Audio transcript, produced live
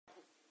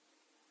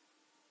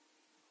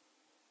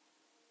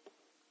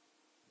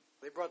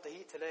Brought the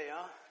heat today,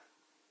 huh?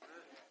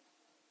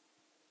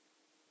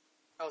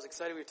 I was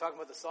excited. We were talking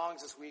about the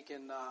songs this week,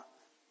 and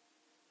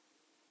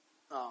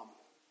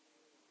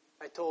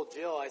I told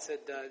Jill, I said,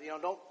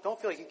 don't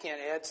feel like you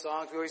can't add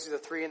songs. We always do the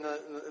three in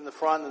the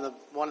front and the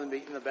one in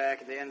the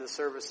back at the end of the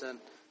service, and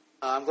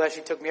I'm glad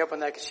she took me up on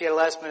that because she had a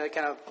last minute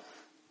kind of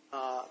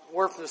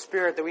word from the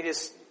Spirit that we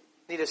just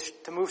need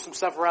to move some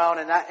stuff around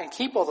and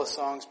keep all those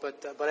songs,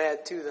 but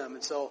add to them.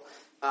 And so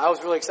I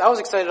was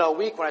excited all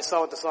week when I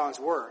saw what the songs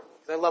were.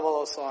 I love all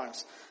those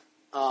songs.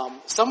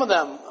 Some of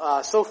them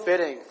so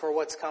fitting for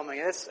what's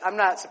coming. I'm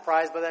not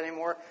surprised by that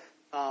anymore.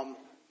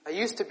 I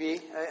used to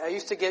be. I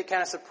used to get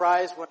kind of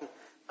surprised when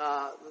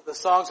the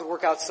songs would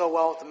work out so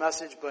well with the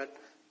message, but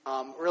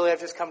really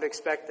I've just come to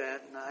expect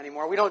that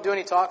anymore. We don't do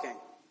any talking.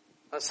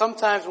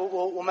 Sometimes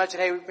we'll mention,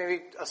 hey,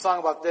 maybe a song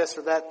about this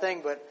or that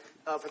thing, but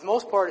for the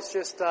most part it's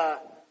just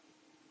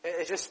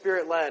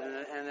Spirit-led,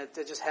 and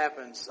it just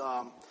happens.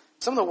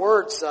 Some of the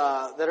words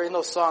that are in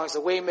those songs,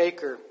 the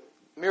Waymaker,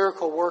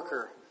 Miracle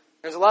Worker.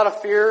 There's a lot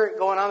of fear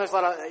going on. There's a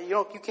lot of,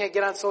 you can't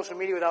get on social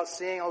media without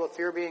seeing all the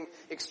fear being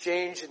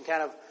exchanged and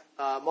kind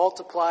of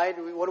multiplied.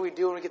 What do we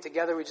do when we get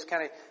together? We just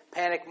kind of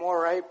panic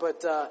more, right?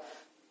 But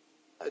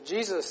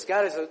Jesus,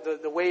 God is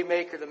the way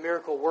maker, the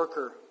miracle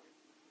worker,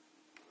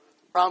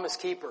 promise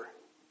keeper.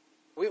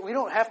 We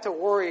don't have to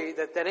worry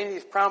that any of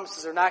these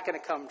promises are not going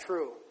to come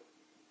true.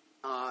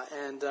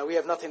 And we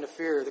have nothing to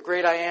fear. The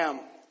great I am.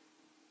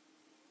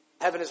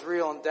 Heaven is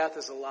real and death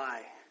is a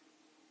lie.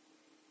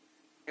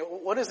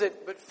 What is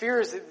it? But fear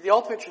is the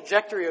ultimate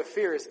trajectory of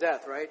fear is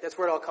death, right? That's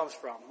where it all comes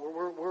from.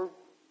 We're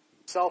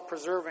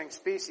self-preserving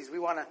species. We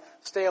want to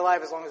stay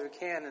alive as long as we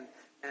can,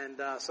 and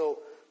so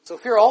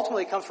fear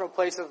ultimately comes from a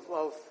place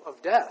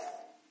of death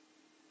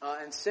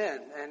and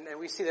sin, and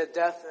we see that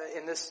death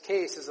in this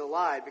case is a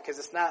lie because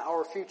it's not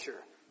our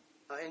future.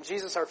 In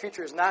Jesus, our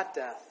future is not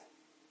death,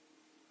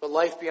 but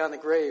life beyond the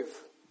grave.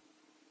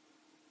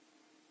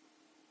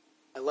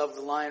 I love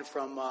the line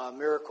from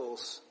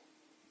Miracles.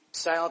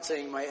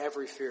 Silencing my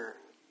every fear.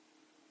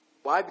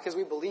 Why? Because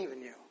we believe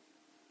in you.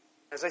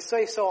 As I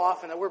say so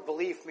often, that word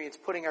belief means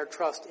putting our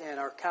trust in,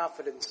 our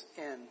confidence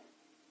in.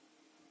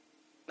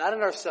 Not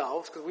in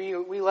ourselves, because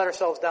we let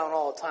ourselves down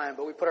all the time,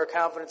 but we put our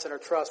confidence and our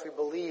trust. We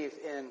believe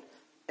in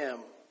Him.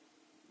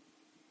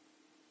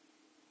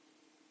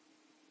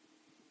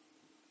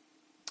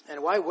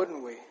 And why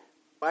wouldn't we?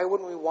 Why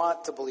wouldn't we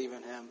want to believe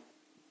in Him?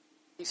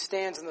 He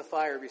stands in the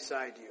fire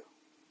beside you.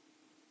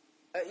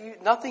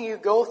 Nothing you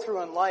go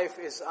through in life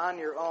is on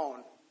your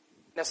own,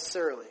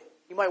 necessarily.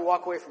 You might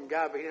walk away from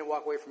God, but He didn't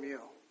walk away from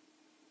you.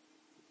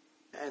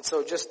 And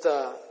so just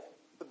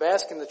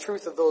bask in the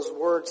truth of those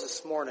words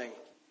this morning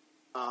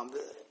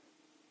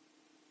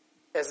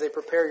as they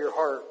prepare your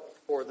heart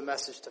for the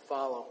message to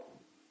follow.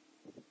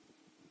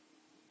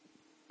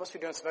 Must be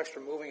doing some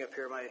extra moving up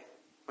here.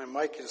 My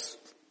mic is...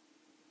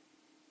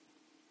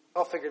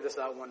 I'll figure this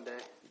out one day.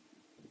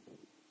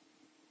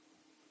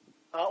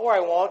 Or I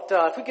won't.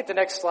 If we get the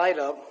next slide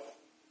up.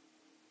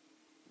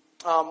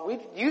 We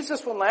used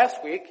this one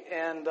last week,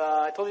 and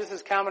I told you this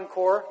is Common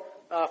Core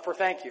for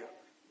thank you.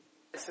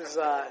 This is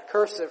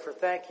cursive for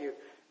thank you.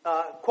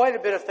 Quite a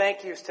bit of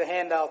thank yous to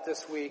hand out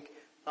this week.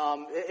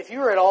 If you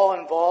were at all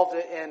involved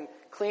in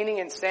cleaning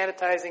and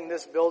sanitizing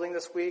this building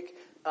this week,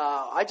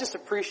 I just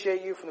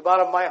appreciate you from the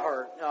bottom of my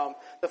heart.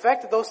 The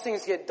fact that those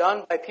things get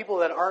done by people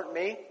that aren't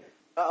me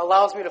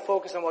allows me to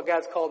focus on what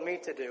God's called me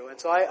to do. And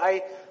so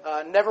I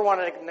never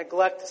want to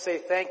neglect to say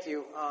thank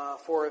you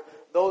for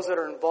those that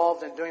are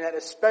involved in doing that,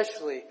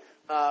 especially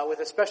with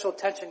a special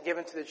attention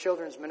given to the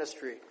children's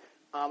ministry.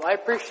 I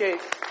appreciate...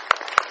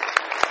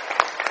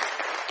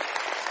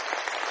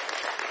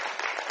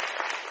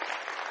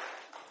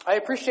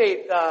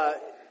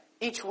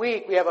 each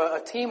week we have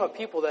a team of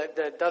people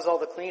that does all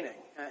the cleaning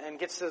and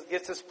gets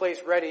this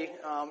place ready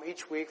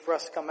each week for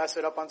us to come mess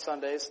it up on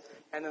Sundays,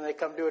 and then they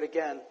come do it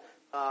again.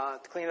 To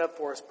clean it up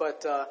for us.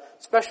 But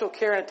special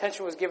care and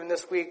attention was given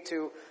this week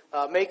to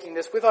making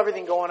this, with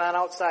everything going on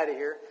outside of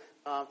here,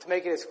 to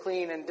make it as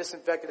clean and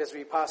disinfected as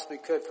we possibly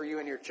could for you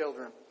and your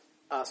children.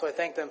 So I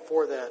thank them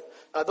for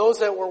that. Those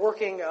that were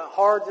working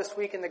hard this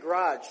week in the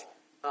garage,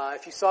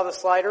 if you saw the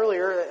slide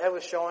earlier that Ed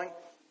was showing,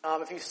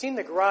 if you've seen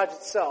the garage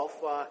itself,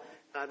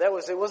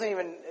 it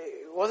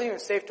wasn't even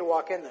safe to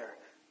walk in there.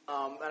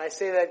 And I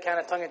say that kind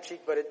of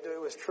tongue-in-cheek, but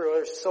it was true.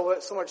 There's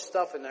so much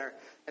stuff in there.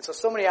 And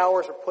so many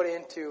hours were put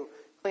into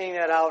cleaning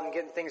that out and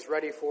getting things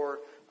ready for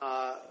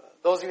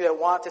those of you that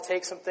want to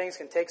take some things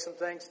can take some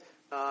things,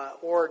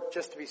 or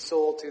just to be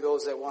sold to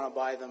those that want to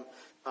buy them.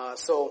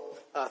 So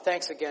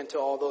thanks again to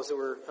all those that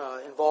were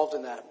involved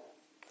in that.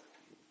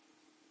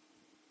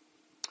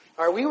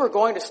 All right, we were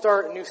going to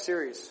start a new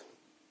series.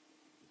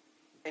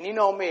 And you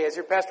know me, as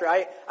your pastor,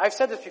 I've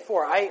said this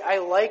before,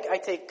 I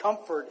take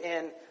comfort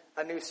in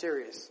a new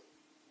series.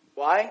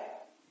 Why?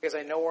 Because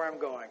I know where I'm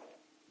going.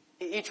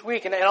 Each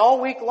week, and all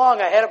week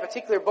long, I had a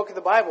particular book of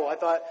the Bible. I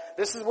thought,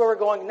 this is where we're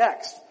going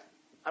next.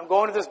 I'm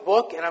going to this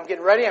book, and I'm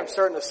getting ready. I'm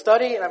starting to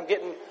study, and I'm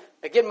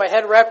getting my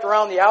head wrapped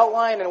around the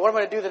outline and what I'm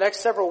going to do the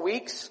next several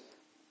weeks.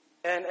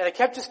 And I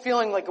kept just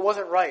feeling like it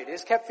wasn't right. I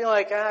just kept feeling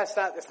like,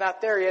 it's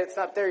not there yet, it's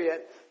not there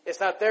yet, it's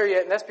not there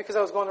yet. And that's because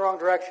I was going the wrong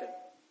direction.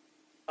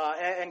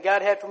 And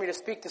God had for me to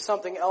speak to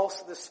something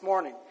else this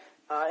morning.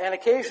 And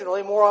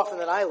occasionally, more often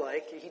than I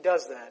like, He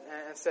does that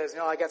and says,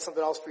 I got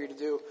something else for you to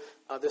do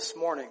this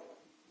morning.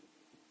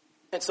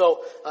 And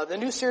so the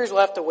new series will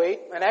have to wait.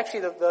 And actually,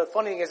 the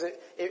funny thing is,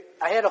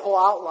 I had a whole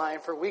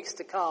outline for weeks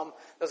to come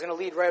that was going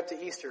to lead right up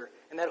to Easter.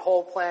 And that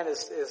whole plan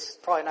is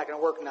probably not going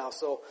to work now.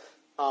 So,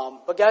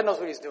 but God knows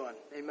what He's doing.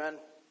 Amen.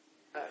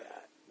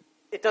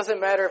 It doesn't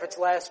matter if it's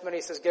last minute.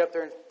 He says, get up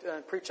there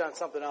and preach on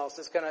something else.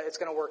 It's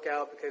gonna work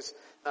out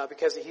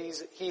because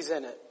He's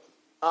in it.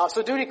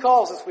 So duty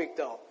calls this week,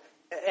 though.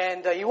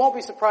 And you won't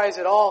be surprised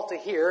at all to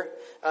hear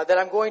that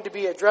I'm going to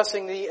be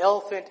addressing the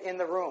elephant in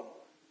the room.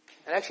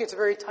 And actually, it's a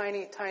very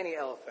tiny, tiny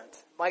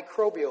elephant,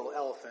 microbial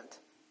elephant.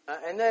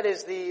 And that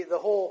is the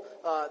whole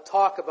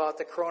talk about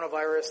the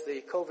coronavirus,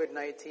 the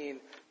COVID-19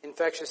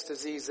 infectious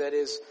disease that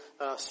is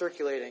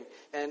circulating.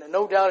 And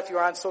no doubt if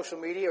you're on social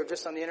media or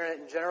just on the internet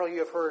in general, you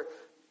have heard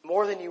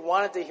more than you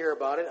wanted to hear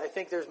about it. I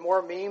think there's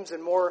more memes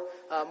and more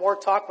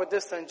talk about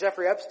this than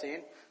Jeffrey Epstein,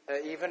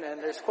 even, and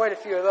there's quite a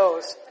few of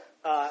those.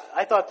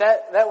 I thought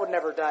that would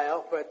never die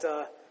out, but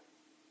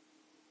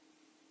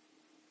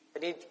I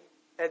need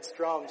Ed's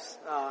drums.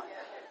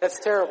 That's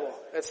terrible.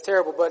 That's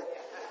terrible, but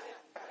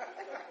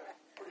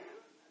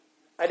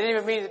I didn't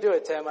even mean to do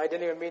it, Tim. I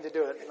didn't even mean to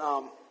do it.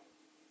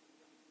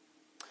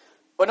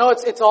 But no,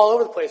 it's all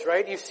over the place,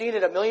 right? You've seen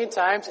it a million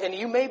times, and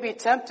you may be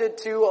tempted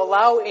to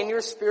allow in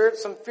your spirit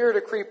some fear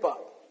to creep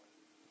up.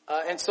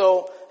 And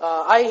so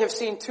I have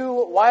seen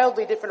two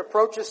wildly different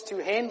approaches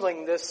to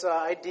handling this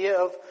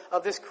idea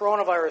of this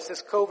coronavirus,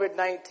 this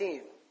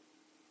COVID-19.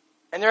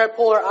 And they're at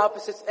polar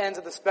opposite ends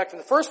of the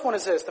spectrum. The first one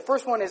is this. The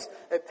first one is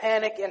a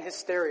panic and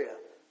hysteria.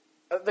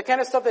 The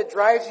kind of stuff that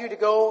drives you to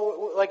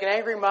go, like an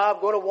angry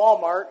mob, go to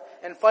Walmart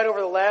and fight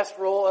over the last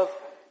roll of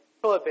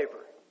toilet paper.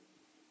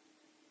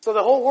 So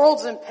the whole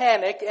world's in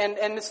panic, and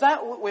it's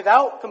not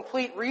without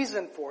complete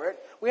reason for it.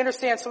 We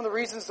understand some of the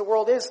reasons the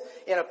world is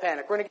in a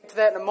panic. We're going to get to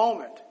that in a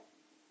moment.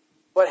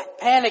 But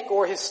panic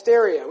or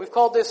hysteria, we've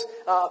called this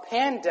a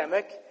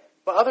pandemic,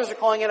 but others are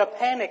calling it a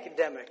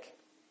panic-demic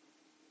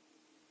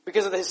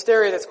because of the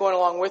hysteria that's going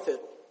along with it.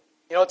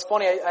 It's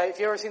funny. If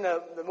you've ever seen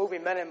the movie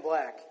Men in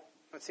Black,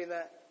 haven't seen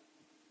that?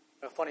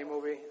 A funny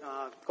movie.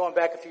 Going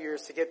back a few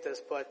years to get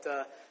this, but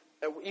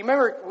you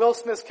remember Will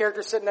Smith's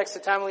character sitting next to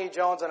Tommy Lee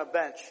Jones on a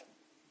bench,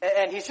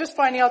 and he's just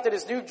finding out that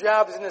his new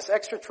job is in this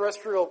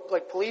extraterrestrial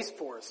police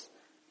force,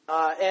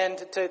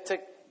 and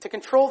to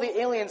control the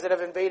aliens that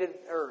have invaded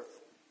Earth.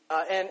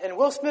 And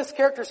Will Smith's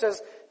character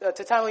says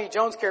to Tommy Lee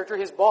Jones' character,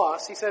 his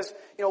boss, he says,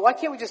 why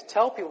can't we just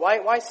tell people?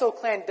 Why so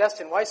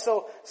clandestine? Why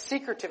so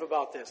secretive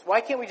about this?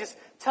 Why can't we just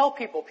tell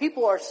people?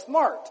 People are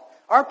smart.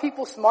 Aren't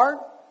people smart?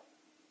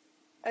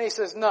 And he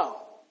says,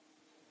 no.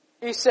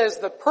 He says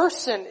the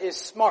person is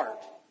smart,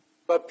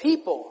 but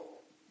people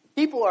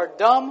are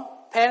dumb,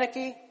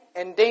 panicky,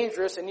 and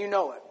dangerous, and you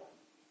know it.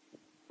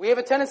 We have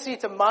a tendency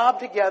to mob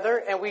together,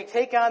 and we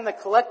take on the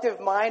collective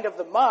mind of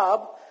the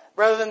mob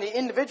rather than the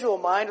individual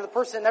mind of the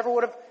person that never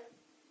would have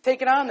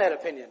taken on that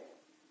opinion.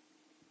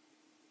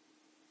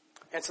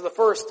 And so the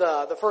first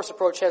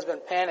approach has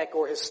been panic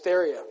or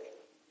hysteria.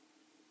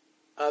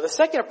 The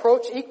second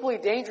approach, equally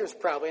dangerous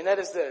probably, and that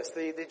is this,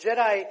 the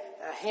Jedi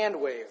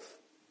hand wave,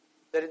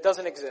 that it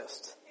doesn't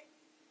exist,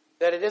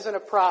 that it isn't a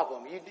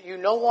problem. You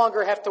no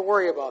longer have to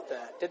worry about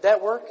that. Did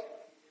that work?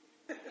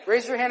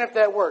 Raise your hand if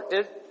that worked.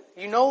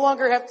 You no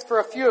longer have to, for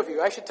a few of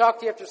you, I should talk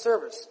to you after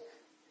service.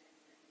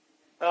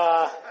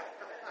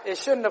 It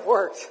shouldn't have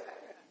worked.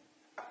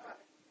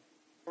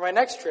 For my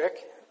next trick,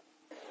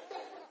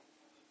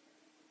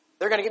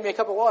 they're going to give me a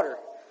cup of water.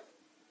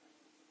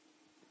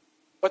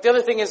 But the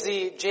other thing is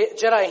the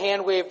Jedi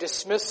hand wave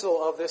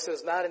dismissal of this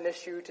is not an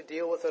issue to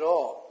deal with at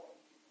all.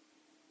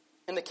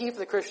 And the key for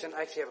the Christian,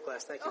 I actually have a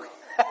glass, thank you.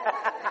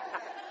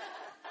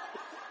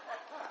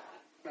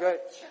 Good.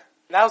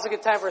 Now's a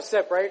good time for a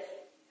sip, right?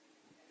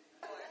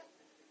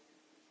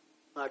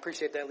 I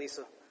appreciate that,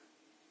 Lisa.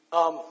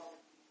 But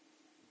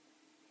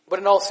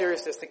in all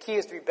seriousness, the key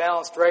is to be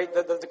balanced, right?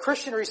 The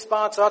Christian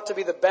response ought to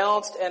be the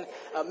balanced and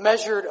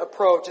measured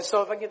approach. And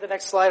so if I can get the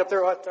next slide up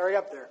there, already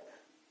up there.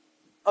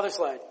 Other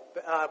slide.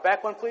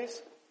 Back one,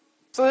 please.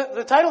 So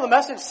the title of the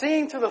message,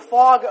 Seeing Through the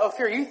Fog of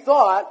Fear. You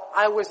thought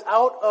I was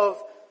out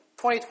of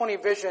 2020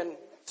 vision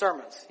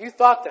sermons. You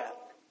thought that.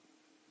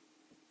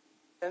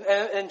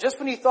 And just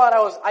when you thought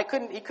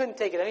he couldn't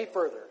take it any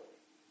further.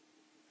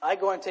 I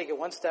go and take it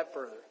one step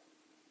further.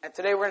 And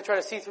today we're going to try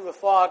to see through the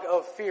fog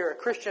of fear, a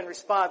Christian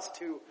response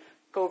to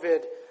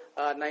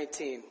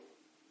COVID-19.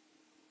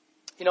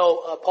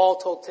 Paul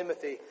told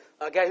Timothy,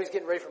 a guy who's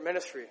getting ready for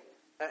ministry,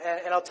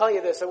 and I'll tell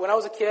you this, that when I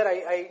was a kid,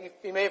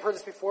 you may have heard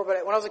this before,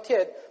 but when I was a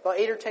kid, about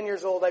 8 or 10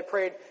 years old, I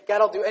prayed,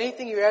 God, I'll do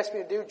anything you ask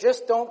me to do,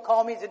 just don't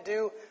call me to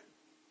do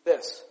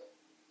this.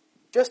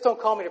 Just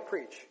don't call me to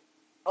preach.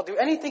 I'll do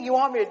anything you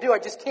want me to do, I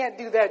just can't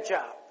do that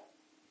job.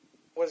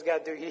 What does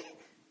God do? He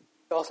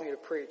calls me to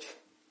preach.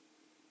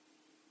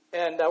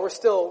 And we're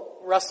still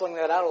wrestling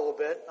that out a little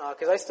bit,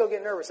 because I still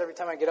get nervous every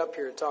time I get up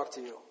here and talk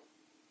to you.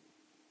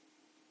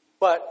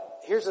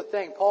 But here's the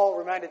thing. Paul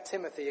reminded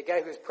Timothy, a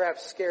guy who's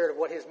perhaps scared of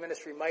what his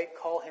ministry might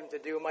call him to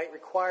do, might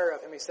require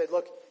of him. He said,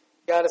 look,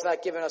 God has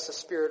not given us a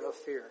spirit of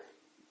fear.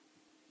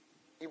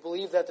 You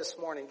believe that this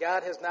morning.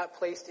 God has not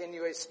placed in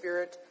you a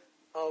spirit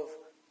of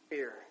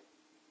fear,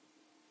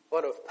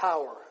 but of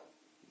power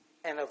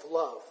and of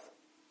love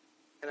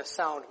and a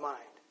sound mind.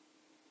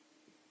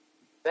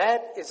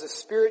 That is the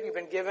spirit you've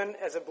been given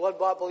as a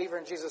blood-bought believer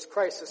in Jesus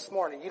Christ this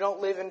morning. You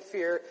don't live in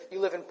fear. You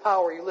live in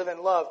power. You live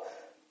in love.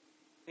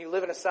 You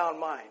live in a sound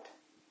mind.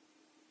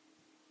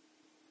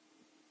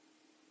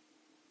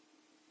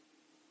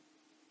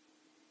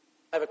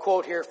 I have a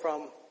quote here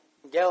from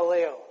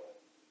Galileo.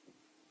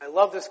 I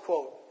love this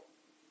quote.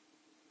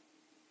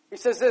 He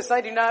says this,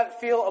 I do not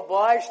feel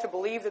obliged to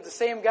believe that the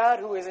same God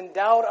who has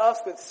endowed us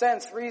with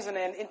sense, reason,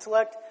 and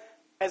intellect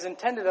has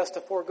intended us to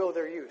forego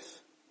their use.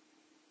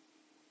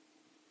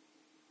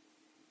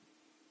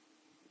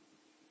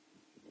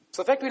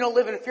 So the fact we don't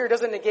live in fear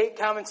doesn't negate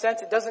common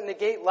sense. It doesn't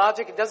negate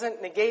logic. It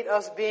doesn't negate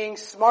us being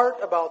smart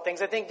about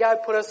things. I think God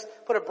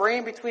put a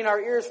brain between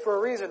our ears for a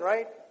reason,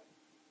 right?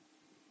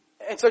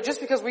 And so just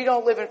because we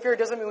don't live in fear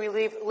doesn't mean we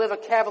live a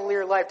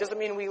cavalier life. Doesn't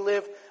mean we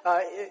live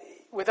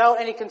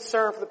without any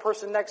concern for the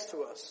person next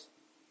to us.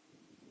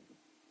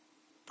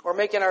 Or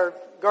making our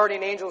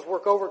guardian angels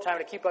work overtime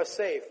to keep us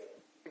safe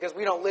because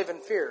we don't live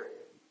in fear.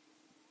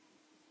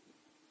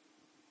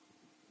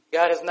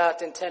 God has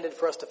not intended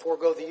for us to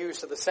forego the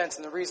use of the sense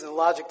and the reason, the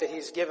logic that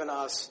He's given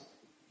us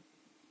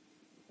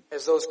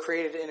as those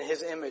created in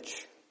His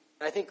image.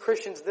 And I think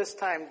Christians this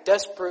time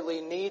desperately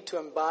need to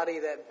embody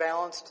that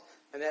balanced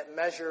and that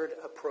measured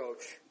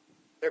approach.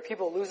 There are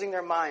people losing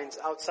their minds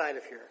outside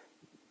of here,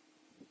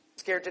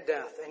 scared to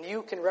death, and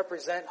you can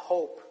represent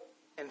hope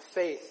and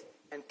faith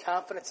and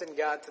confidence in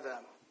God to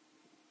them.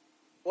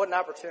 What an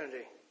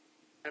opportunity.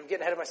 I'm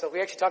getting ahead of myself.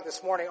 We actually talked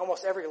this morning,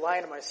 almost every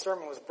line of my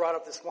sermon was brought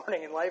up this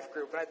morning in Life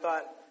Group, and I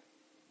thought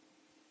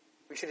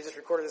we should have just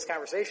recorded this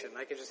conversation.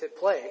 I could just hit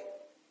play,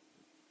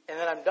 and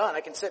then I'm done.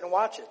 I can sit and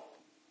watch it.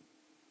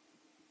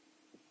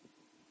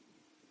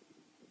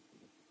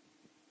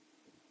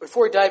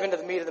 Before we dive into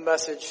the meat of the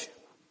message,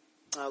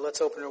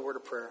 let's open in a word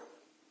of prayer.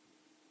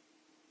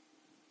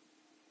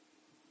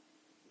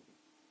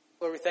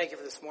 Lord, we thank you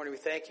for this morning. We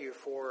thank you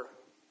for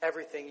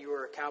everything you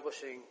are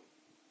accomplishing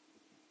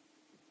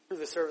through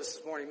the service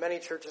this morning. Many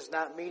churches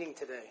not meeting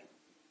today,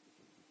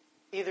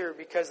 either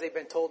because they've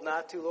been told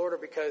not to, Lord, or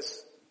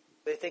because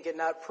they think it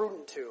not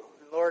prudent to.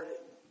 And Lord,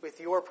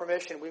 with your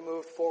permission, we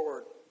moved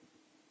forward,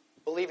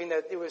 believing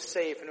that it was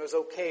safe and it was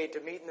okay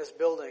to meet in this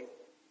building.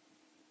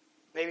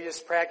 Maybe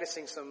just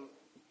practicing some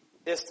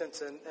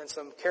distance and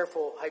some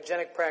careful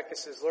hygienic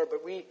practices, Lord,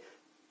 but we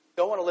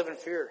don't want to live in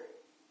fear.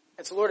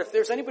 And so, Lord, if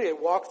there's anybody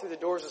that walked through the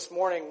doors this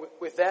morning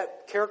with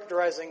that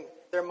characterizing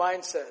their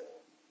mindset,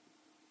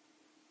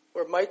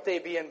 Lord, might they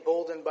be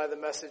emboldened by the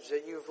message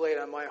that you've laid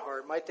on my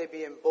heart. Might they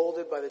be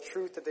emboldened by the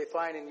truth that they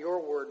find in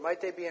your word.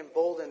 Might they be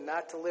emboldened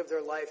not to live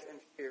their life in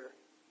fear,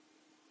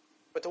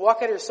 but to walk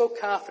out here so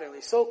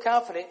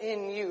confident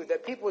in you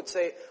that people would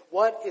say,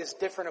 what is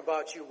different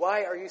about you?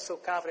 Why are you so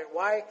confident?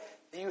 Why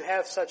do you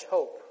have such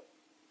hope?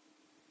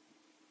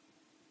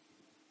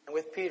 And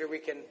with Peter, we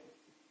can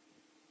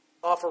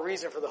offer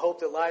reason for the hope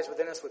that lies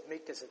within us with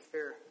meekness and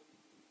fear.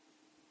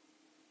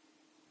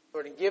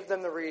 Lord, and give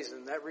them the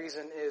reason. That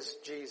reason is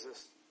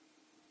Jesus.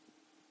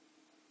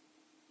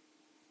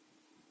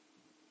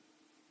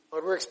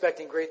 Lord, we're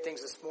expecting great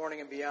things this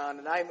morning and beyond,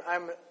 and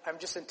I'm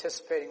just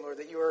anticipating, Lord,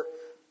 that you are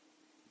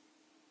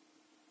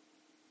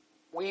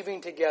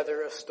weaving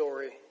together a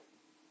story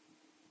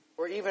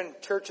where even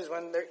churches,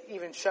 when they're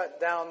even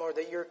shut down, Lord,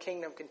 that your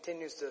kingdom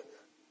continues to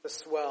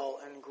swell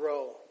and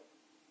grow,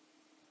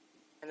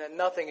 and that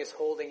nothing is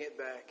holding it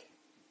back.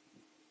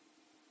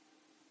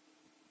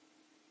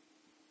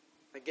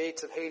 The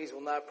gates of Hades will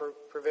not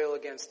prevail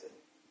against it.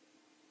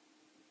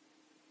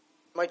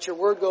 Might your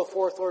word go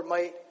forth, Lord.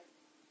 Might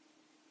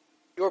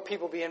your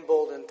people be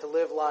emboldened to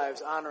live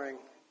lives honoring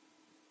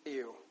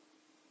you.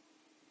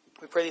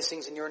 We pray these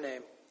things in your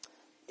name.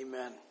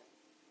 Amen.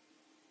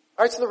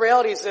 All right, so the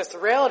reality is this. The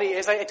reality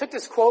is, I took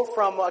this quote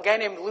from a guy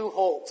named Lou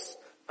Holtz.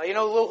 You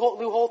know who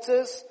Lou Holtz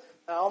is?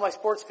 All my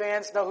sports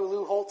fans know who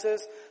Lou Holtz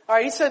is. All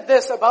right, he said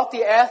this about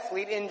the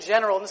athlete in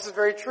general, and this is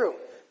very true.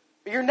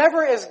 You're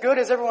never as good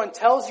as everyone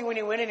tells you when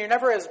you win, and you're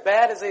never as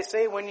bad as they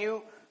say when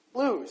you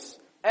lose.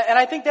 And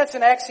I think that's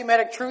an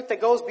axiomatic truth that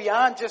goes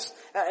beyond just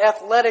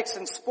athletics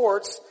and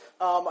sports.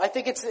 I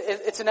think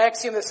it's an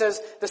axiom that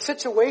says the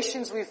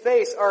situations we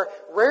face are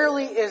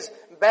rarely as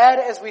bad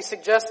as we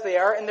suggest they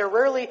are, and they're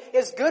rarely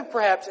as good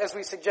perhaps as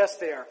we suggest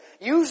they are.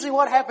 Usually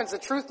what happens, the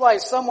truth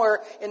lies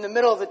somewhere in the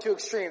middle of the two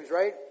extremes,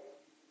 right?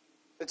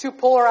 The two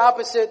polar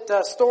opposite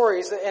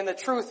stories, and the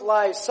truth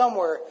lies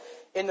somewhere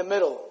in the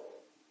middle.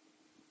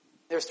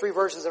 There's three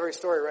versions of every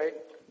story, right?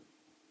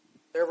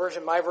 Their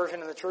version, my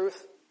version, and the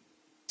truth.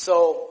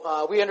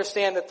 So we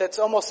understand that that's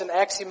almost an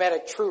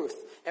axiomatic truth,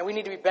 and we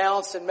need to be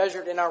balanced and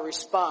measured in our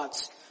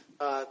response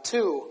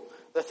to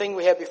the thing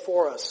we have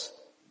before us.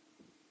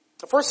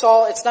 First of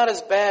all, it's not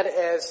as bad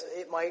as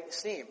it might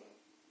seem.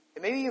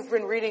 And maybe you've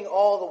been reading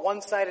all the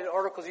one-sided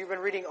articles. You've been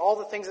reading all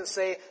the things that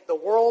say the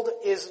world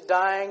is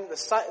dying,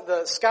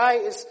 the sky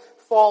is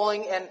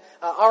falling, and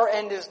our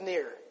end is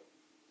near.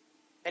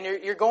 And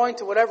you're going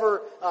to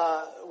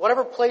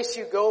whatever place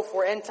you go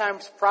for end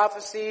times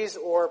prophecies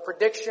or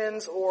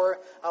predictions or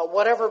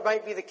whatever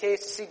might be the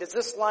case to see, does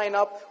this line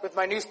up with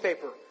my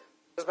newspaper?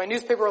 Does my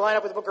newspaper line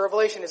up with the book of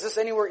Revelation? Is this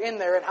anywhere in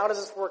there, and how does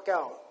this work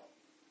out?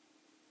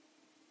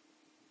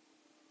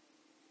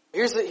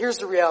 Here's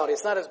the reality.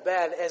 It's not as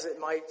bad as it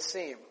might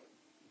seem.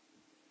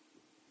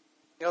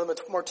 You know, the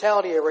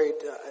mortality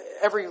rate,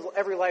 every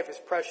life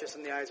is precious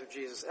in the eyes of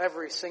Jesus.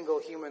 Every single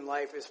human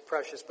life is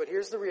precious. But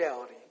here's the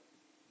reality,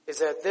 is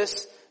that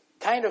this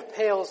kind of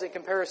pales in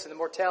comparison, the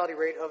mortality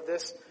rate of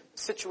this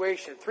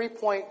situation.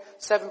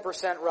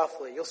 3.7%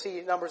 roughly. You'll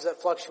see numbers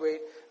that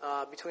fluctuate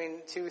between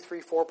 2,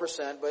 3,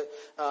 4%, but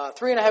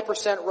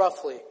 3.5%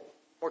 roughly.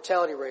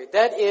 Mortality rate.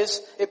 That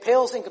is, it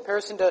pales in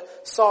comparison to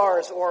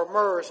SARS or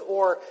MERS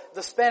or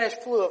the Spanish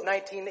flu of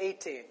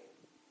 1918.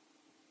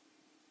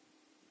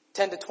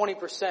 10 to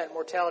 20%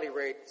 mortality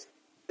rate.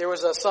 There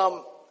was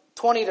some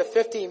 20 to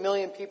 50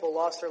 million people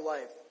lost their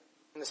life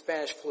in the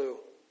Spanish flu.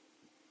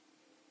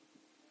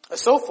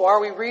 So far,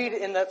 we read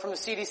from the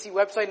CDC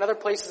website and other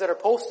places that are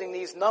posting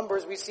these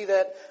numbers, we see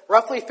that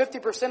roughly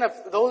 50%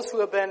 of those who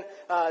have been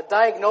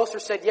diagnosed or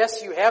said,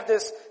 yes, you have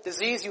this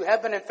disease, you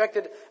have been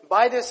infected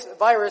by this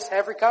virus,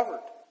 have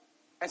recovered.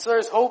 And so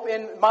there's hope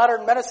in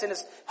modern medicine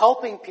is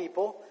helping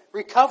people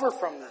recover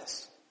from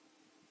this.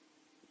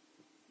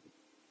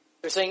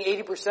 They're saying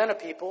 80% of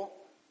people,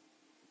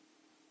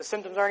 the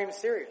symptoms aren't even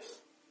serious.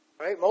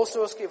 Right? Most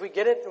of us, if we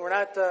get it, we're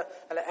not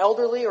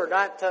elderly or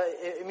not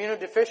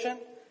immunodeficient.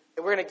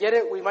 If we're going to get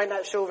it, we might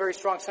not show very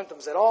strong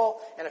symptoms at all,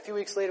 and a few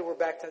weeks later we're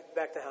back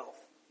to health.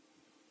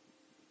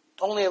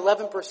 Only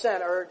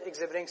 11% are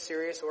exhibiting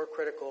serious or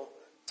critical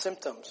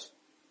symptoms.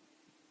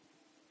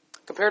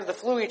 Compared to the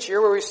flu each year,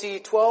 where we see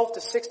 12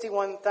 to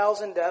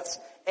 61,000 deaths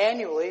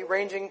annually,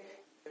 ranging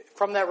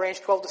from that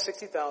range, 12 to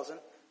 60,000,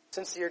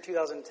 since the year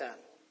 2010.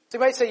 So you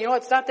might say,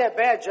 it's not that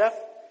bad, Jeff.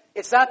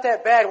 It's not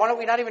that bad. Why don't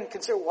we not even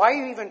consider, why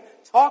are you even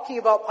talking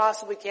about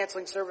possibly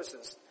canceling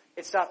services?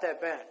 It's not that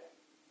bad.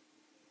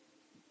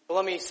 Well,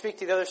 let me speak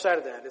to the other side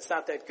of that. It's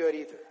not that good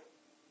either.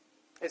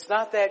 It's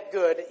not that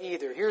good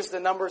either. Here's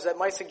the numbers that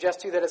might suggest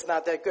to you that it's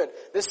not that good.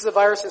 This is a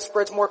virus that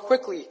spreads more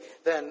quickly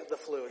than the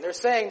flu. And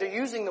they're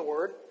using the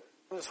word,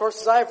 from the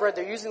sources I've read,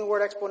 they're using the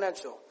word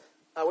exponential,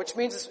 which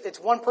means it's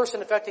one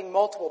person affecting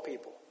multiple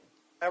people.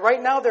 And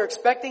right now they're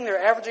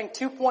averaging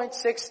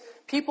 2.6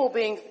 people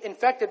being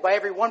infected by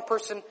every one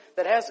person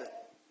that has it.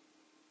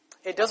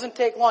 It doesn't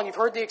take long. You've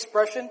heard the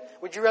expression,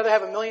 would you rather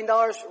have $1 million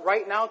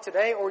right now,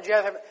 today, or would you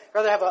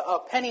rather have a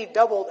penny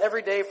doubled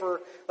every day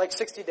for like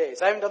 60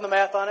 days? I haven't done the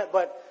math on it,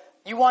 but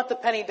you want the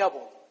penny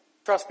doubled.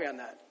 Trust me on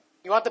that.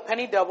 You want the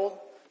penny doubled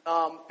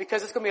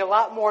because it's going to be a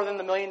lot more than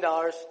the $1 million.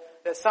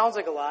 That sounds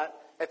like a lot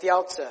at the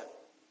outset.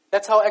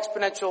 That's how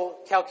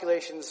exponential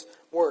calculations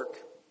work.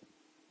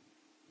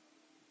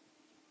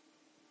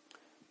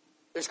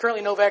 There's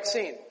currently no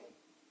vaccine.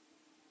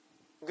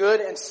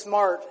 Good and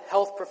smart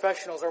health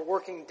professionals are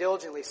working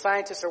diligently.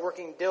 Scientists are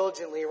working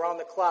diligently around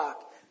the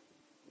clock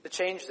to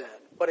change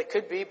that. But it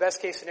could be,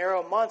 best case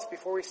scenario, months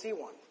before we see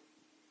one.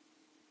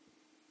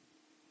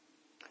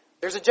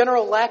 There's a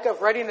general lack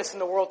of readiness in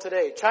the world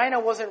today. China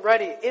wasn't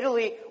ready.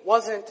 Italy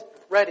wasn't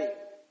ready.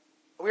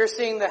 We are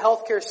seeing the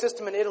healthcare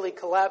system in Italy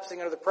collapsing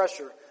under the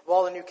pressure of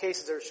all the new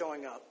cases that are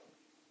showing up.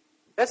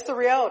 That's the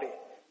reality.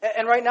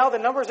 And right now the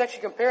numbers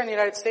actually compare in the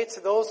United States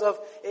to those of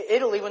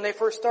Italy when they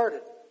first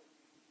started.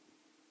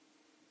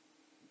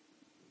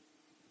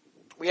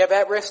 We have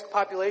at-risk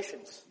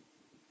populations.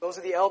 Those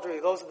are the elderly,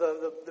 those are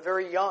the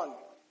very young,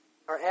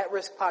 are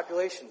at-risk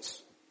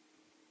populations.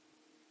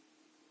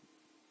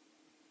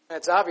 And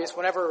it's obvious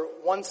whenever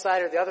one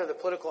side or the other of the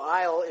political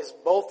aisle is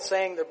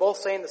they're both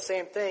saying the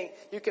same thing,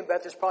 you can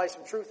bet there's probably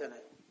some truth in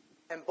it.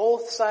 And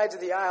both sides of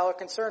the aisle are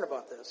concerned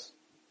about this.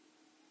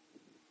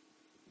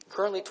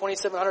 Currently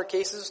 2,700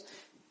 cases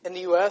in the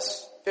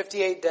U.S.,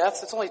 58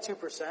 deaths. That's only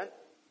 2%.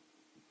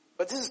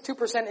 But this is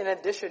 2% in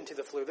addition to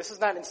the flu. This is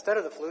not instead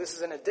of the flu. This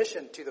is in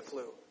addition to the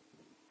flu.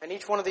 And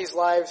each one of these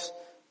lives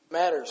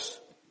matters.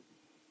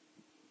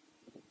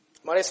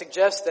 Might I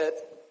suggest that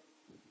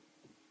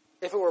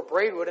if it were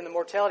Braidwood and the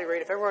mortality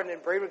rate, if everyone in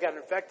Braidwood got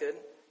infected,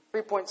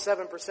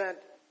 3.7%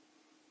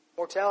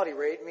 mortality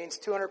rate means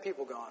 200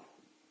 people gone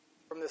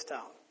from this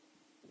town.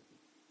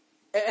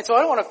 And so I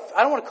don't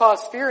want to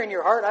cause fear in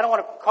your heart. I don't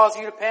want to cause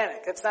you to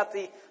panic. That's not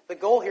the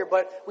goal here,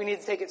 but we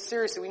need to take it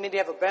seriously. We need to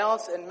have a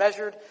balanced and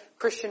measured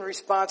Christian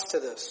response to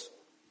this.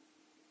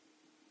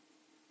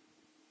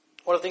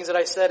 One of the things that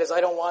I said is I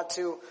don't want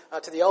to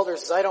the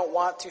elders, is I don't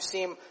want to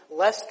seem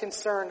less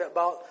concerned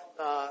about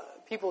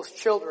people's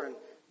children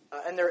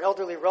and their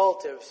elderly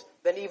relatives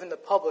than even the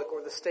public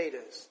or the state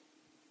is.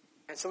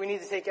 And so we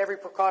need to take every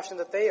precaution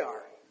that they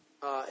are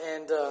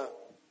and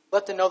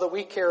let them know that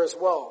we care as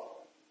well.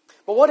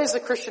 But what is the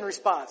Christian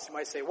response, you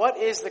might say? What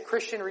is the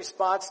Christian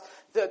response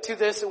to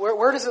this?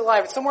 Where does it lie?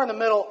 If it's somewhere in the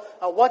middle,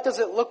 what does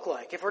it look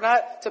like? If we're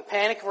not to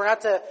panic, if we're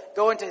not to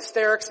go into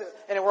hysterics,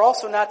 and we're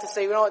also not to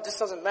say, it just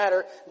doesn't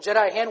matter,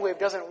 Jedi hand wave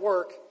doesn't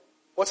work,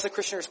 what's the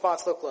Christian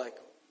response look like?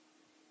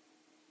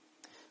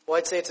 Well,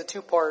 I'd say it's a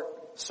two-part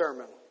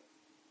sermon.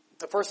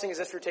 The first thing is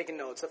this, if you're taking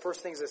notes. The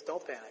first thing is this,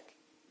 don't panic.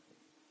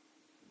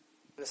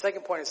 And the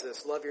second point is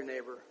this, love your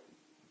neighbor.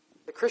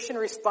 The Christian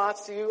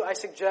response to you, I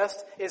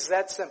suggest, is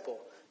that simple.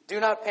 Do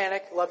not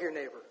panic, love your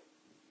neighbor.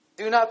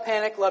 Do not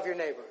panic, love your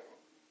neighbor.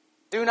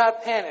 Do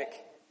not panic,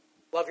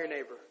 love your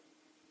neighbor.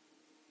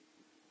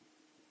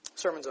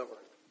 Sermon's over.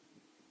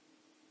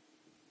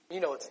 You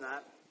know it's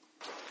not.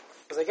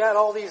 Because I got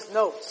all these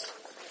notes.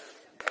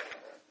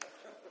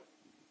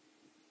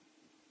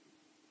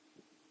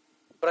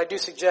 But I do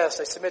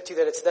suggest, I submit to you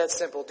that it's that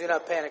simple. Do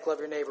not panic, love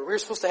your neighbor. We're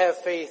supposed to have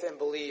faith and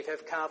believe,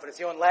 have confidence.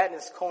 In Latin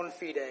it's con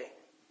fide.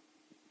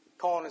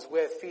 Con is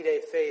with,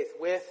 fide, faith.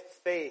 With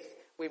faith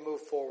we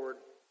move forward,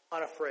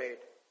 unafraid.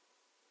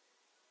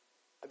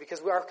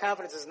 Because our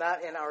confidence is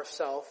not in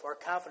ourselves. Our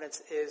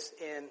confidence is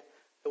in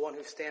the one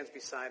who stands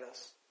beside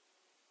us.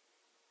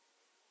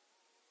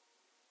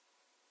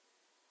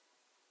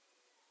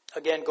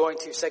 Again, going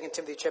to 2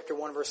 Timothy chapter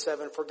 1, verse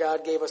 7, for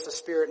God gave us a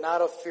spirit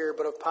not of fear,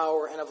 but of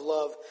power and of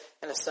love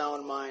and a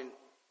sound mind.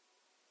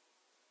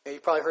 You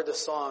probably heard the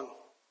song,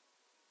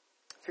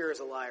 Fear is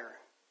a Liar.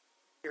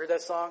 You heard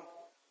that song?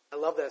 I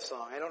love that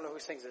song. I don't know who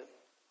sings it.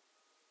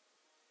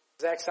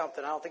 Zach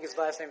something. I don't think his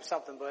last name's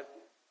something, but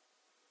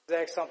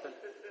Zach something.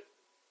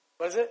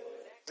 What is it?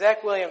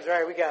 Zach Williams. All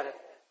right, we got it.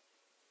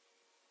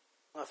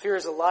 Fear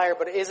is a liar,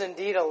 but it is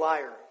indeed a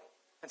liar.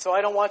 And so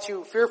I don't want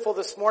you fearful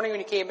this morning when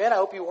you came in. I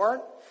hope you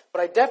weren't.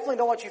 But I definitely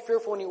don't want you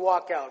fearful when you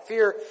walk out.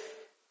 Fear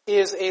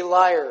is a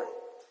liar.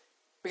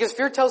 Because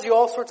fear tells you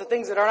all sorts of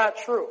things that are not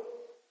true.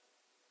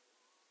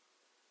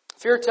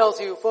 Fear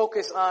tells you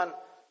focus on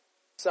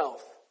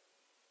self.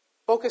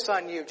 Focus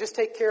on you. Just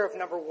take care of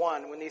number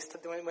one. When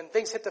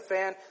things hit the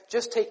fan,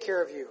 just take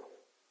care of you.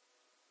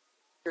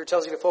 Fear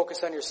tells you to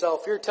focus on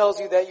yourself. Fear tells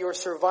you that your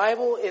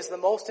survival is the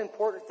most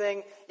important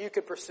thing you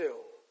could pursue.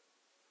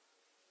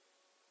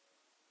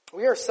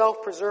 We are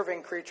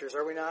self-preserving creatures,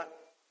 are we not?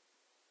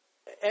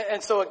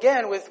 And so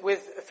again,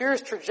 with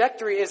fear's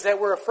trajectory is that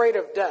we're afraid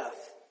of death.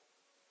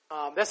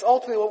 That's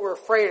ultimately what we're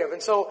afraid of.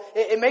 And so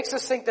it makes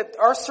us think that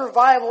our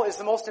survival is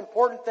the most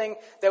important thing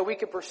that we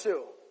could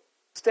pursue.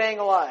 Staying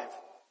alive.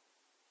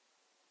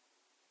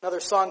 Another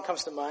song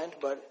comes to mind,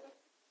 but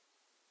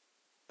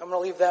I'm going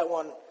to leave that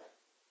one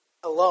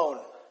alone.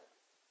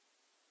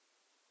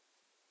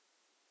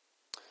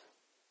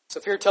 So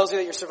fear tells you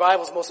that your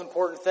survival is the most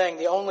important thing,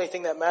 the only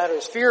thing that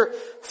matters. Fear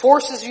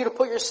forces you to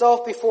put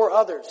yourself before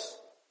others.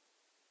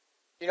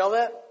 You know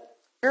that?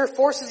 Fear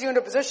forces you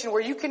into a position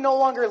where you can no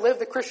longer live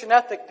the Christian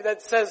ethic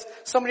that says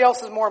somebody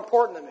else is more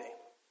important than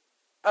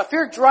me.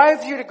 Fear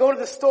drives you to go to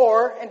the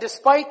store, and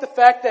despite the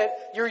fact that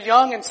you're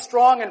young and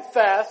strong and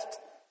fast,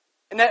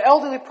 and that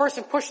elderly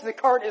person pushing the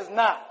cart is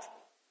not.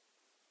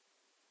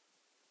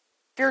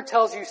 Fear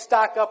tells you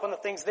stock up on the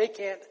things they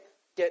can't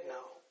get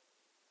now.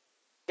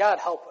 God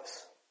help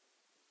us.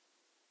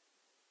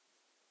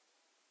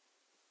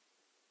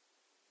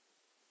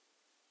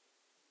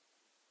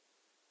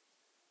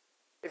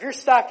 If you're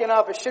stocking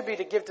up, it should be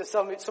to give to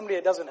somebody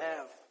that doesn't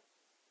have.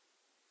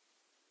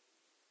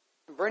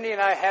 Brindy and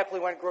I happily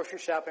went grocery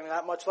shopping.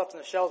 Not much left on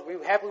the shelves. We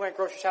happily went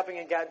grocery shopping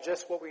and got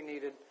just what we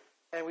needed.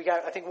 And we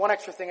got, I think, one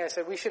extra thing. I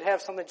said we should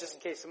have something just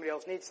in case somebody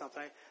else needs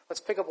something.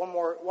 Let's pick up one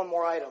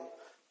more item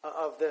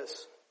of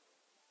this.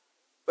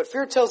 But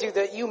fear tells you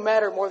that you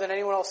matter more than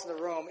anyone else in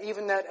the room.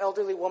 Even that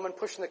elderly woman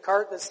pushing the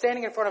cart that's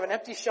standing in front of an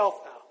empty shelf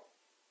now.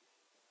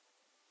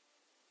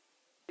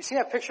 You see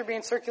that picture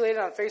being circulated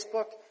on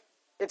Facebook?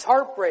 It's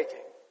heartbreaking.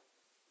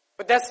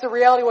 But that's the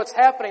reality of what's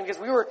happening, because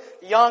we were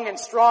young and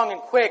strong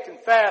and quick and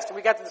fast, and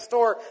we got to the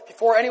store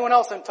before anyone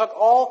else and took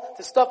all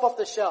the stuff off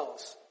the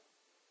shelves.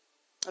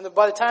 And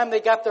by the time they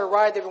got their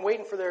ride, they've been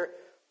waiting for their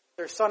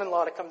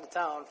son-in-law to come to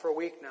town for a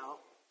week now.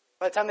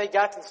 By the time they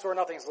got to the store,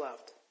 nothing's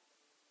left.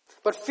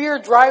 But fear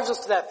drives us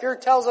to that. Fear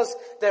tells us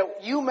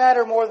that you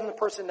matter more than the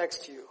person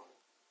next to you.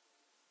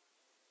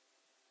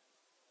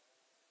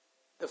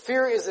 The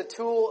fear is a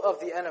tool of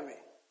the enemy.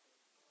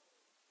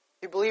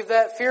 You believe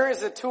that? Fear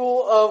is a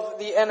tool of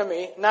the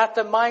enemy, not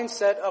the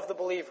mindset of the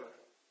believer.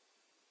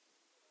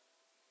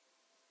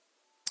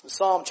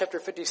 Psalm chapter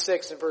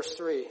 56 and verse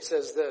 3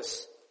 says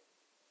this,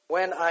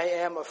 when I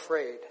am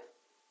afraid,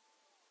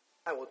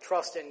 I will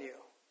trust in you.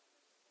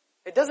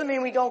 It doesn't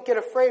mean we don't get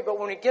afraid, but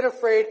when we get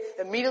afraid,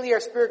 immediately our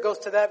spirit goes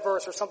to that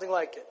verse or something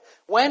like it.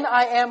 When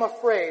I am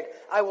afraid,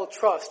 I will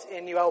trust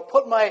in you. I will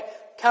put my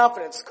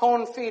confidence,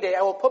 con fide,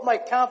 I will put my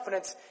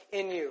confidence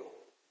in you.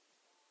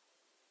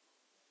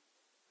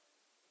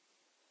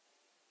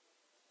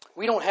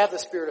 We don't have the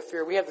spirit of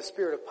fear. We have the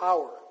spirit of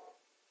power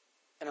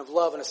and of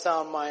love and a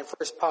sound mind for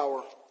his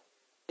power.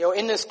 You know,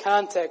 in this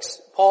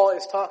context, Paul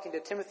is talking to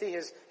Timothy,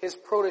 his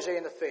protege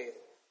in the faith.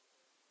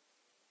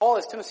 Paul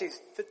is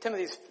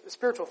Timothy's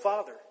spiritual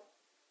father.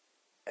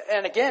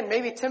 And again,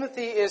 maybe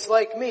Timothy is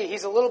like me.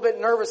 He's a little bit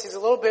nervous. He's a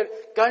little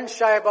bit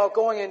gun-shy about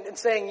going and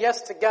saying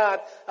yes to God,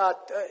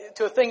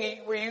 to a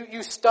thing where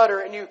you stutter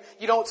and you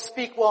don't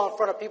speak well in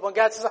front of people. And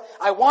God says,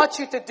 I want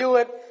you to do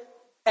it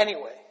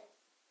anyway.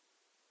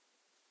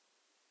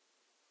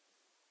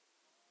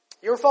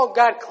 You ever felt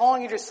God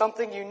calling you to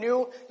something you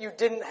knew you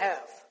didn't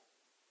have?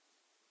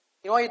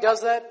 You know why He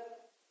does that?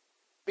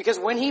 Because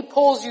when He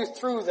pulls you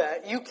through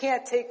that, you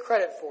can't take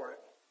credit for it.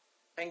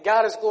 And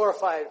God is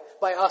glorified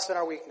by us in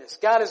our weakness.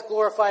 God is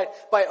glorified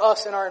by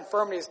us in our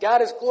infirmities.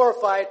 God is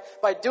glorified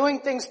by doing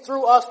things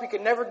through us we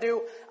could never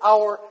do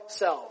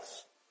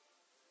ourselves.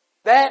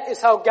 That is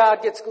how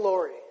God gets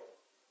glory.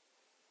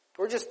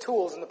 We're just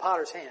tools in the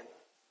potter's hand.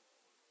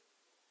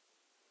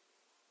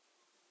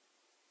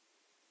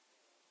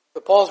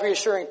 But Paul's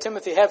reassuring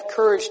Timothy, have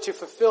courage to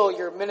fulfill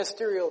your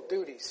ministerial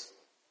duties.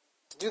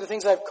 To do the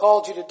things I've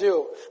called you to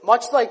do.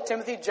 Much like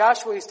Timothy,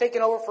 Joshua, he's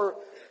taken over for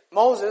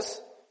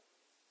Moses.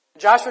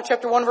 Joshua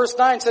chapter 1 verse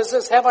 9 says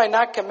this, have I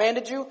not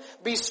commanded you?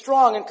 Be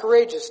strong and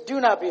courageous. Do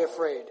not be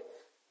afraid.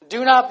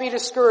 Do not be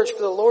discouraged,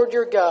 for the Lord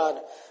your God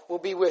will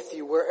be with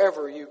you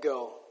wherever you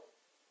go.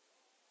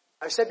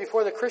 I've said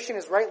before, the Christian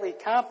is rightly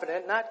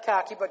confident, not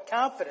cocky, but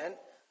confident,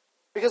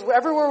 because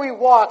everywhere we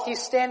walk,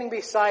 He's standing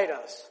beside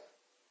us.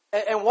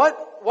 And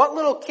what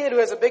little kid who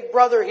has a big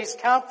brother he's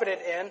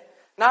confident in,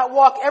 not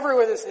walk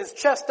everywhere with his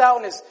chest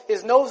out and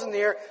his nose in the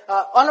air,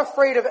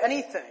 unafraid of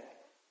anything?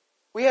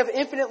 We have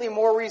infinitely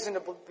more reason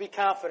to be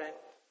confident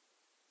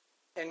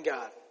in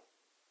God.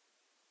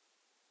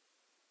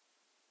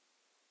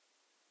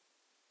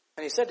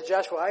 And He said to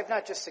Joshua, I've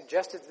not just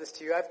suggested this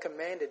to you, I've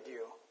commanded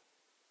you.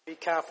 Be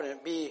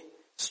confident, be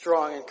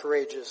strong and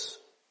courageous.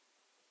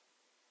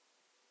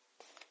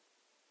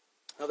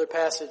 Another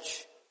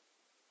passage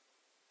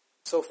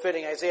so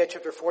fitting, Isaiah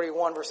chapter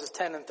 41 verses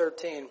 10 and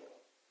 13.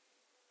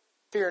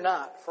 Fear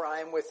not, for I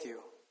am with you.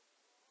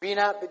 Be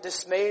not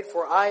dismayed,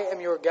 for I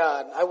am your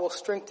God. I will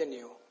strengthen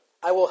you.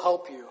 I will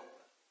help you.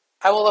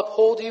 I will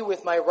uphold you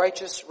with my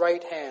righteous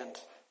right hand.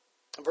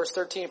 And verse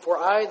 13, for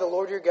I, the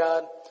Lord your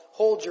God,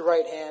 hold your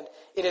right hand.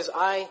 It is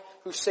I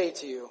who say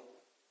to you,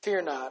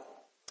 fear not.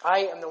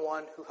 I am the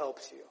one who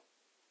helps you.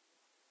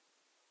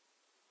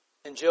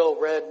 And Jill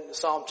read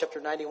Psalm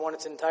chapter 91 in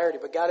its entirety.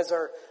 But God is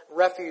our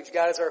refuge.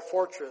 God is our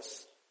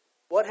fortress.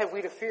 What have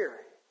we to fear?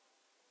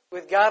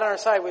 With God on our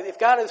side, if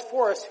God is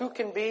for us, who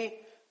can be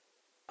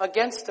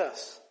against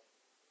us?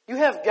 You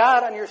have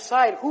God on your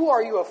side. Who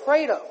are you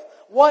afraid of?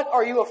 What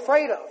are you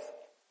afraid of?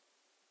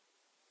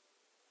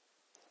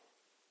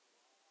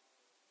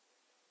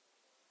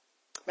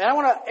 Man, I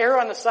want to err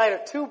on the side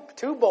of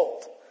too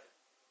bold.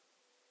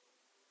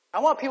 I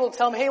want people to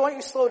tell me, hey, why don't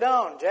you slow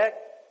down, Jack?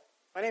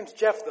 My name's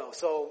Jeff, though,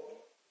 so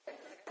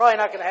probably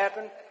not going to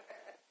happen.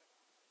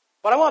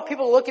 But I want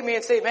people to look at me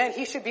and say, man,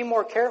 he should be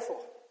more careful.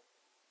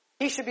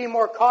 He should be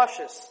more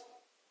cautious.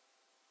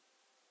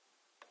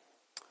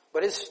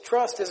 But his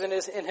trust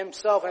isn't in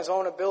himself and his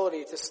own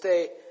ability to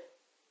stay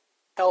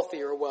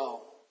healthy or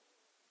well.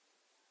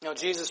 You know,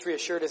 Jesus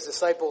reassured his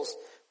disciples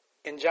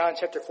in John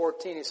chapter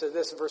 14. He says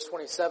this in verse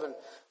 27,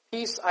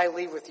 peace I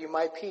leave with you,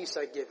 my peace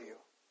I give you.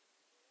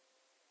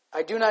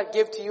 I do not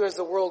give to you as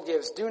the world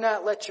gives. Do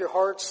not let your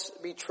hearts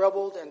be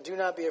troubled and do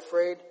not be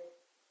afraid.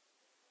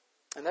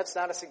 And that's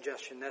not a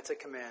suggestion, that's a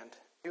command.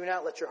 Do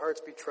not let your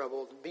hearts be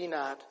troubled. Be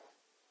not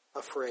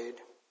afraid.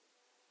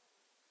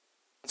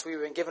 And so we've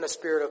been given a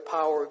spirit of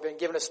power. We've been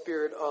given a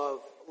spirit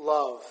of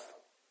love.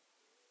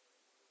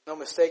 No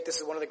mistake, this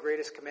is one of the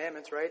greatest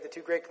commandments, right? The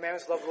two great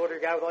commandments, love the Lord your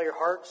God with all your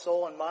heart,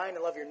 soul, and mind,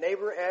 and love your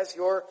neighbor as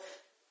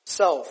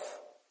yourself.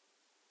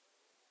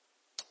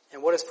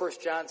 And what does 1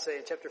 John say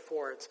in chapter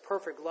 4? It's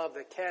perfect love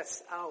that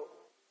casts out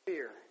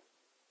fear.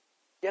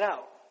 Get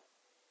out.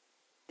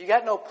 You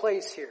got no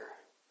place here.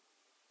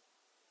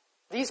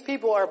 These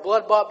people are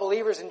blood-bought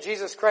believers in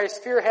Jesus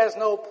Christ. Fear has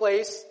no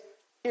place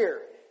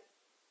here.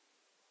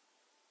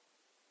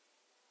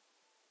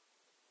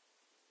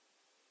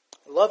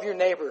 Love your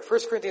neighbor. 1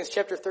 Corinthians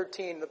chapter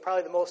 13,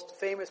 probably the most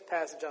famous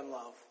passage on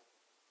love.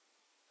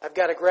 I've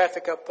got a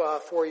graphic up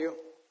for you. I'm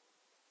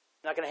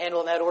not going to handle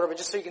it in that order, but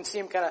just so you can see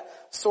them kind of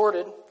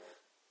sorted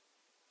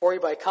for you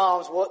by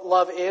columns, what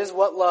love is,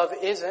 what love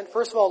isn't.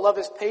 First of all, love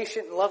is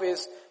patient and love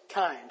is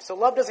kind. So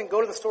love doesn't go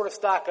to the store to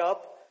stock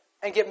up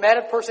and get mad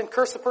at the person,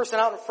 curse the person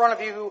out in front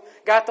of you who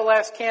got the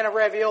last can of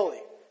ravioli.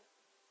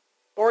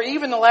 Or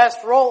even the last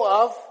roll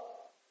of.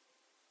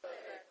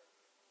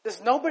 Does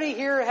nobody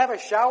here have a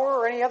shower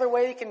or any other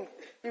way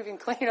you can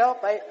clean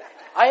up?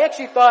 I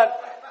actually thought,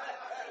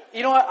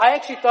 you know what, I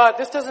actually thought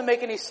this doesn't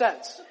make any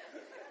sense.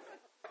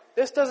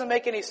 This doesn't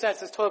make any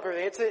sense, this toilet paper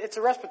thing. It's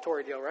a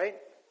respiratory deal, right?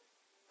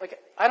 Like,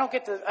 I don't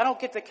get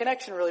the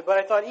connection really, but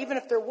I thought even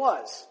if there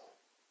was,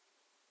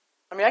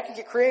 I could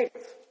get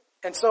creative.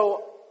 And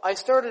so I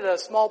started a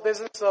small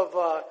business of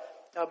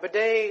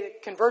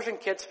bidet conversion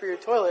kits for your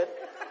toilet.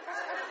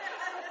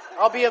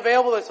 I'll be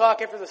available to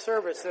talk after the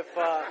service if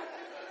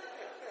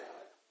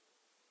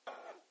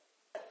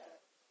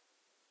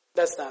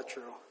that's not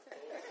true.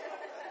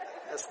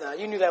 That's not.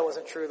 You knew that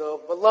wasn't true, though.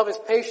 But love is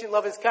patient.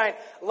 Love is kind.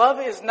 Love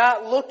is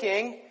not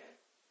looking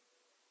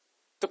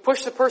to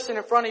push the person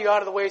in front of you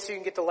out of the way so you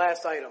can get the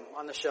last item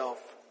on the shelf.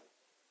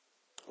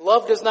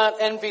 Love does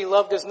not envy.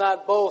 Love does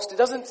not boast. It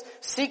doesn't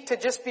seek to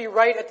just be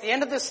right. At the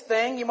end of this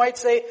thing, you might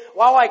say,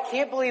 wow, I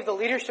can't believe the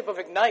leadership of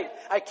Ignite.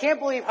 I can't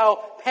believe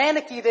how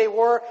panicky they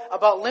were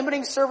about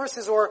limiting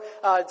services or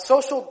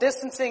social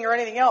distancing or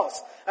anything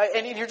else.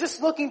 And you're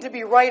just looking to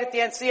be right at the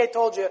end. See, I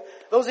told you,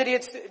 those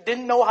idiots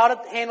didn't know how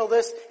to handle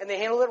this and they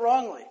handled it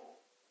wrongly.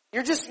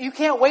 You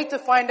can't wait to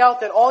find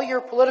out that all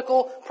your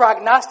political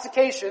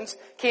prognostications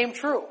came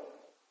true.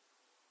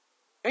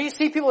 And you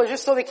see people are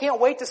just so they can't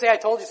wait to say, I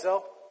told you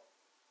so.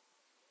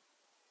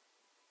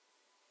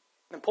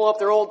 And pull up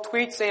their old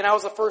tweets saying, I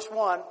was the first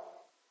one.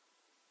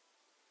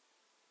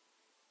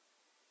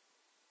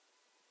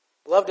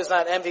 Love does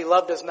not envy.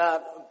 Love does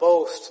not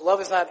boast. Love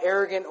is not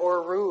arrogant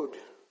or rude.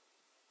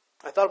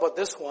 I thought about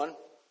this one.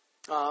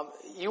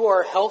 You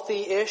are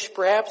healthy-ish,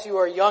 perhaps. You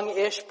are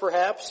young-ish,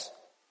 perhaps.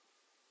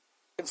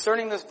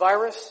 Concerning this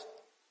virus,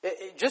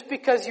 just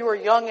because you are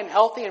young and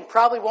healthy and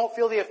probably won't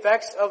feel the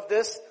effects of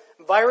this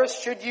virus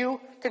should you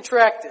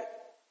contract it,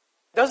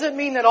 doesn't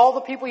mean that all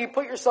the people you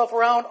put yourself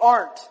around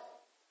aren't.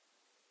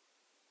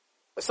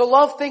 So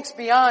love thinks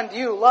beyond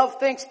you. Love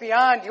thinks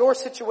beyond your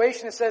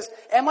situation. It says,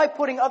 am I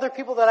putting other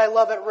people that I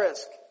love at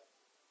risk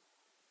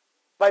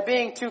by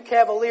being too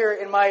cavalier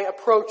in my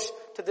approach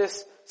to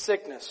this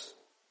sickness?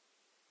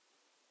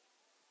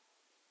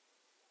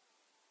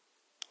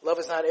 Love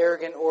is not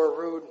arrogant or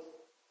rude.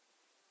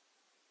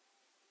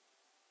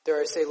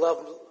 Dare I say,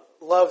 love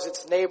loves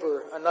its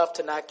neighbor enough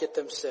to not get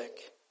them sick.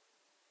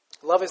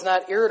 Love is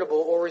not irritable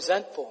or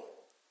resentful.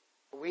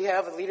 We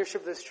have the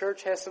leadership of this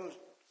church has some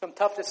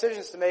tough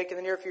decisions to make in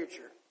the near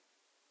future.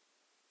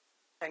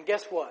 And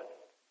guess what?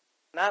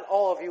 Not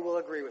all of you will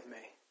agree with me.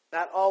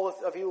 Not all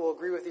of you will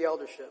agree with the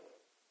eldership.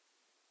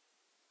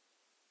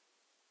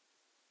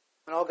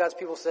 And all God's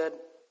people said,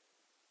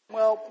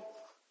 well,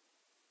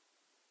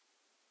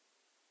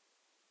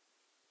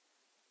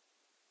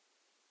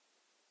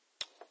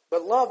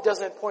 but love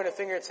doesn't point a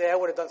finger and say, I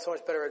would have done so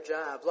much better a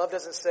job. Love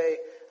doesn't say,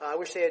 I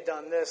wish they had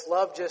done this.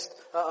 Love just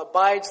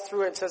abides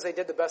through it and says they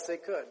did the best they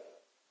could.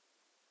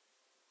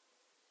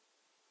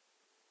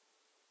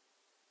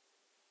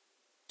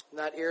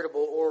 Not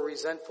irritable or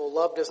resentful.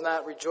 Love does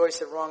not rejoice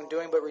at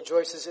wrongdoing, but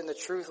rejoices in the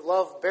truth.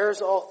 Love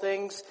bears all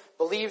things,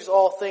 believes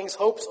all things,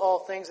 hopes all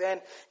things, and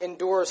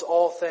endures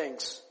all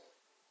things.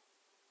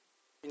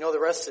 You know the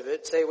rest of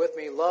it. Say with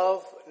me,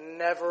 love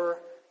never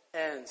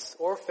ends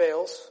or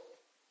fails.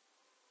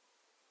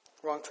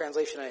 Wrong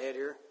translation I had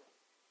here.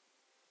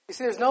 You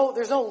see, there's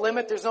no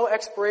limit, there's no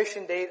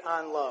expiration date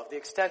on love, the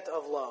extent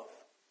of love.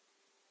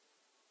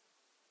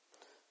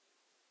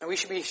 And we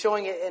should be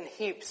showing it in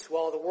heaps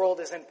while the world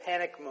is in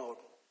panic mode.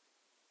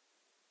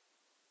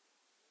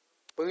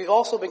 But we've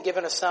also been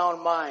given a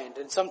sound mind,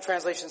 and some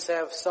translations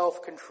have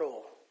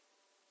self-control.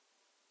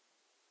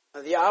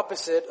 Now, the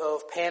opposite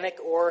of panic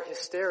or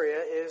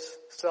hysteria is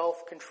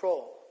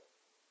self-control.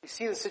 You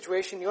see the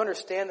situation, you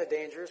understand the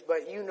dangers,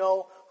 but you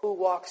know who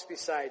walks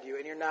beside you,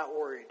 and you're not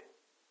worried.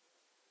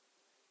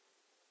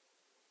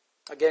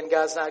 Again,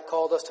 God's not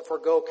called us to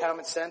forego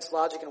common sense,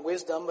 logic, and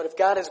wisdom, but if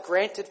God has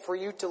granted for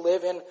you to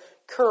live in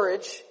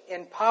courage,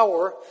 in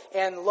power,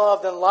 and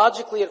love, then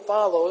logically it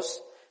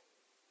follows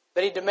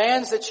that He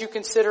demands that you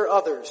consider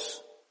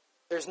others.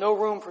 There's no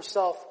room for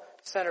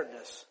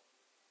self-centeredness.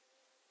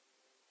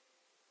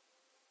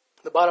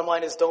 The bottom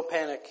line is don't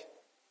panic.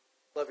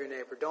 Love your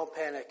neighbor. Don't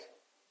panic.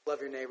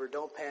 Love your neighbor.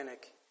 Don't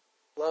panic.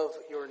 Love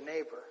your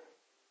neighbor.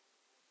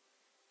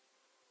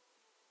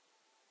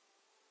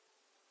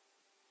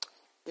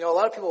 You know, a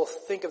lot of people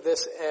think of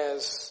this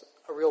as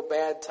a real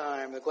bad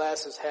time. The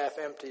glass is half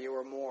empty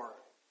or more.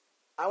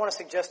 I want to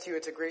suggest to you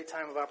it's a great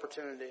time of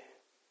opportunity.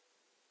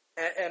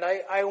 And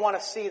I want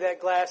to see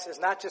that glass is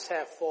not just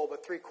half full,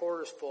 but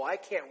 3/4 full. I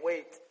can't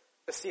wait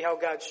to see how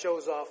God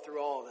shows off through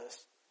all of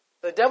this.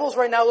 The devil's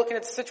right now looking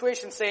at the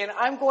situation saying,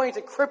 I'm going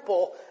to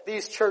cripple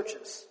these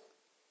churches.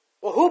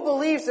 Well, who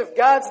believes if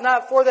God's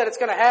not for that, it's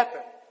going to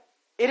happen?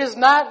 It is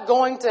not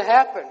going to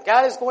happen.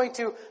 God is going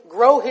to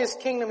grow His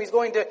kingdom. He's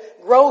going to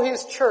grow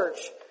His church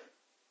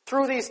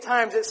through these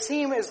times that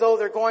seem as though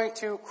they're going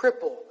to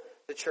cripple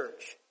the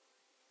church.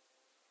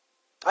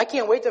 I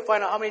can't wait to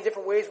find out how many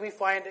different ways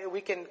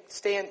we can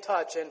stay in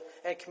touch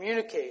and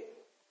communicate.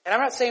 And I'm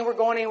not saying we're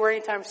going anywhere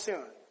anytime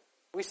soon.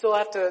 We still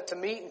have to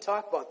meet and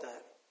talk about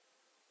that.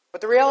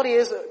 But the reality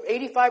is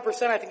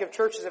 85% I think of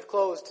churches have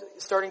closed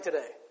starting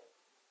today.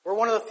 We're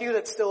one of the few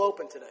that's still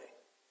open today.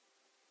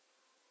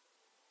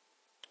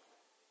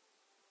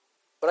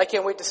 But I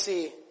can't wait to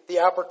see the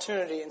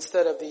opportunity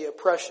instead of the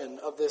oppression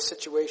of this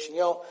situation.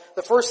 You know,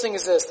 the first thing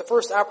is this. The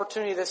first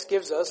opportunity this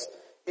gives us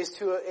is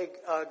to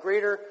a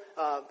greater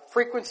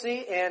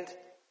frequency and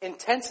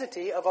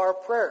intensity of our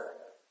prayer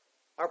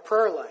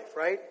life,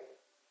 right?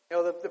 You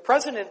know, the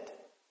president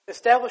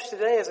established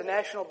today as a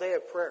national day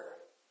of prayer.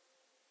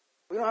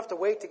 We don't have to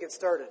wait to get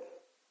started.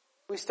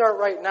 We start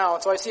right now.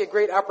 And so I see a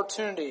great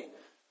opportunity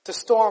to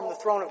storm the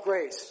throne of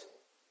grace.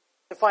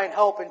 to find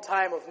help in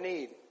time of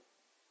need.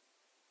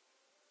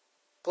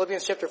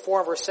 Philippians chapter 4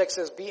 and verse 6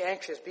 says, "Be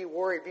anxious, be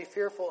worried, be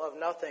fearful of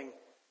nothing,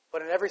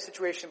 but in every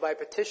situation by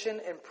petition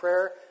and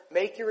prayer,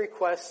 make your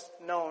requests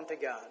known to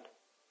God."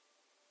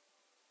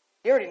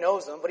 He already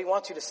knows them, but he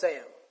wants you to say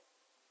them.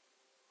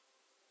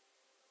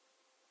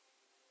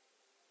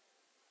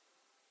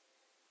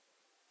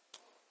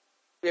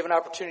 We have an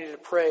opportunity to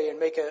pray and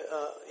make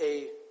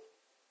a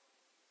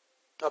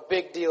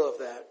big deal of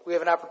that. We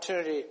have an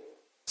opportunity,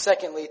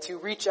 secondly, to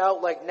reach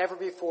out like never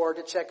before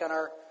to check on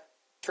our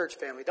church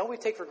family. Don't we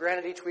take for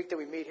granted each week that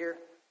we meet here?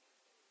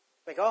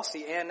 Like, I'll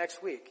see Ann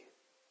next week.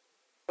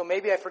 So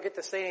maybe I forget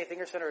to say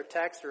anything or send her a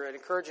text or an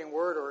encouraging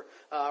word, or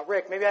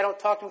Rick, maybe I don't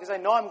talk to him because I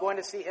know I'm going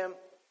to see him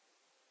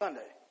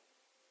Sunday.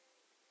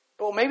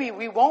 Well, maybe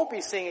we won't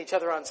be seeing each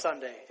other on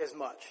Sunday as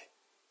much.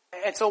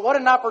 And so what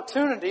an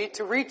opportunity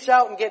to reach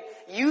out and get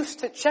used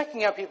to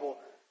checking on people.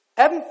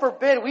 Heaven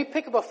forbid we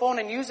pick up a phone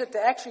and use it to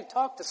actually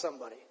talk to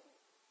somebody.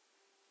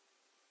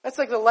 That's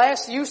like the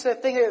last use of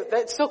that thing.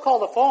 That's still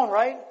called a phone,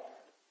 right?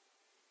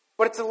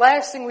 But it's the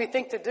last thing we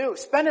think to do.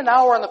 Spend an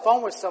hour on the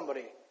phone with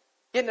somebody,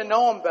 getting to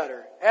know them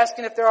better,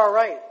 asking if they're all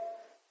right,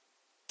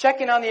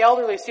 checking on the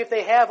elderly, see if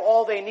they have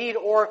all they need,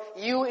 or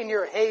you in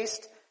your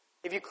haste,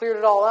 if you cleared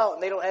it all out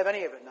and they don't have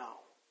any of it now.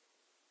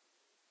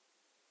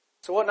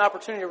 So what an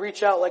opportunity to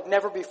reach out like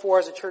never before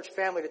as a church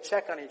family to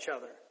check on each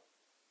other.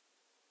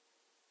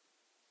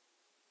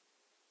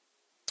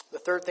 The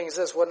third thing is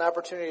this: what an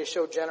opportunity to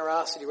show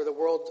generosity where the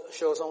world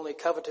shows only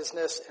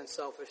covetousness and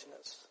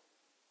selfishness.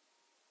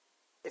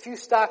 If you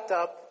stocked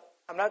up,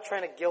 I'm not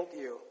trying to guilt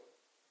you,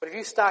 but if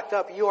you stocked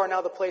up, you are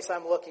now the place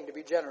I'm looking to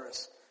be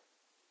generous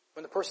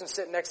when the person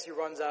sitting next to you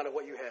runs out of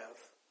what you have.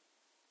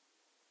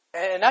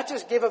 And not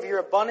just give of your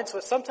abundance,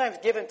 but sometimes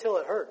give until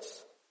it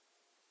hurts.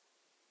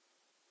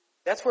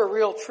 That's where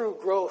real true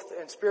growth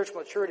and spiritual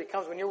maturity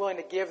comes, when you're willing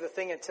to give the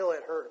thing until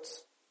it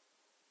hurts.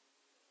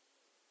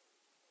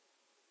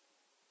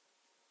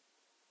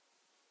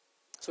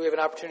 So we have an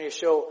opportunity to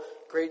show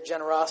great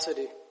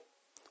generosity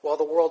while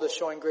the world is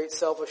showing great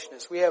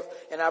selfishness. We have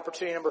an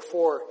opportunity, number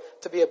 4,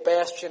 to be a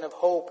bastion of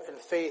hope and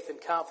faith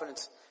and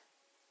confidence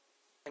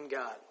in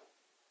God.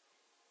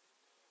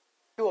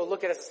 People will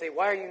look at us and say,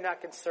 "Why are you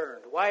not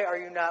concerned? Why are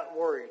you not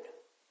worried?"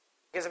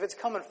 Because if it's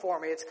coming for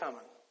me, it's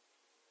coming.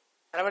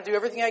 And I'm going to do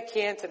everything I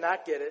can to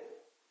not get it,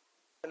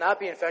 to not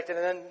be infected,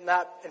 and then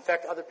not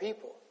infect other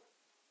people.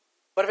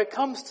 But if it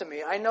comes to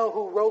me, I know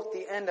who wrote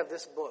the end of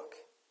this book.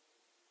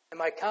 And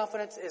my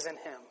confidence is in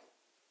Him.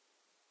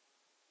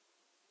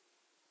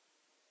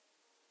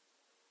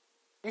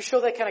 You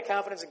show that kind of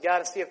confidence in God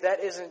and see if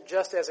that isn't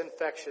just as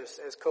infectious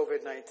as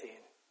COVID-19.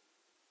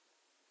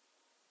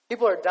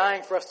 People are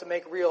dying for us to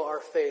make real our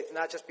faith,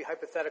 not just be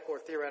hypothetical or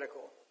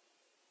theoretical.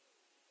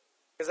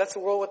 Because that's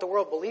what the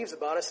world believes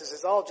about us, is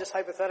it's all just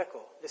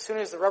hypothetical. As soon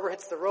as the rubber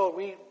hits the road,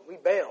 we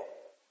bail.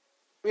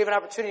 We have an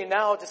opportunity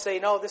now to say,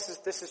 no, this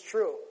is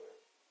true.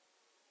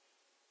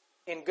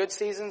 In good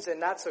seasons and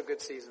not so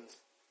good seasons.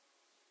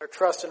 Our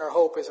trust and our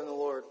hope is in the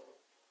Lord.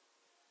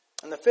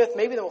 And the fifth,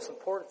 maybe the most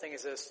important thing,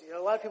 is this. A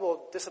lot of people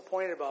are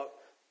disappointed about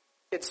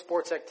kids'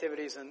 sports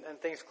activities and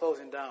things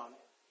closing down.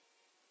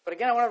 But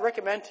again, I want to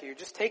recommend to you,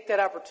 just take that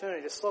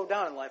opportunity to slow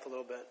down in life a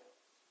little bit.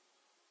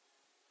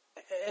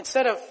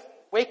 Instead of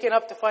waking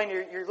up to find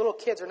your little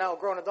kids are now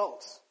grown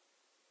adults,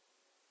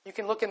 you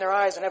can look in their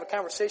eyes and have a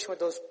conversation with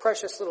those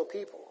precious little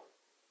people.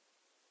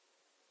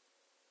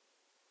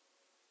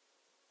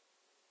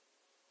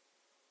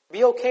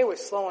 Be okay with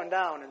slowing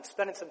down and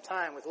spending some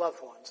time with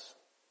loved ones.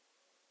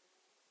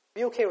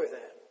 Be okay with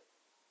that.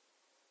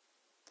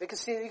 You can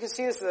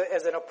see this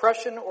as an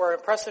oppression or an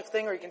oppressive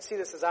thing, or you can see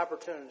this as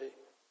opportunity.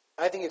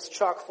 I think it's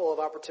chock full of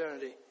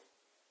opportunity.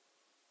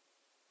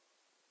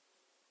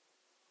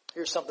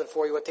 Here's something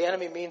for you. What the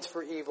enemy means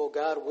for evil,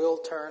 God will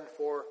turn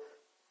for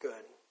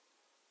good.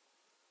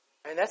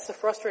 And that's the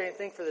frustrating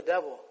thing for the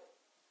devil,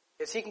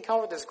 is he can come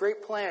up with this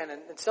great plan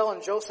and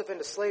selling Joseph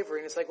into slavery,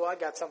 and it's like, well, I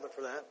got something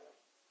for that.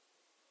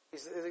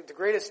 He's the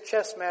greatest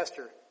chess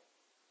master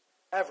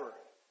ever.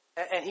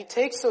 And he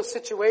takes those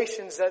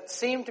situations that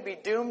seem to be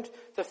doomed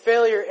to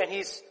failure, and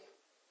he's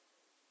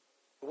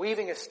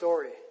weaving a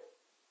story.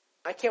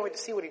 I can't wait to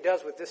see what he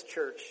does with this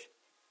church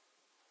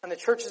and the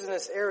churches in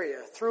this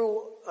area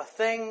through a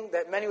thing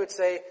that many would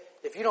say,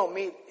 if you don't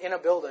meet in a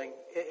building,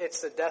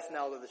 it's the death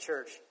knell to the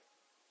church.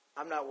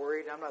 I'm not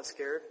worried. I'm not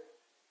scared.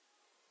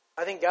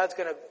 I think God's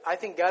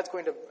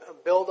going to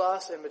build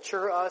us and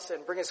mature us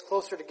and bring us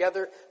closer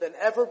together than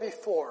ever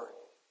before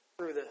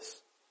through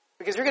this.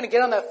 Because you're going to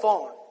get on that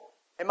phone,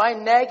 and my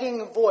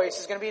nagging voice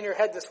is going to be in your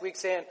head this week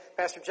saying,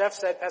 Pastor Jeff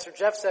said, Pastor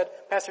Jeff said,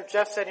 Pastor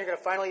Jeff said, and you're going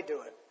to finally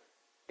do it.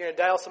 You're going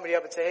to dial somebody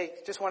up and say, hey,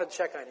 just wanted to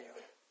check on you.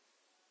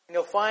 And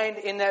you'll find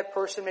in that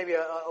person maybe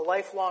a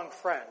lifelong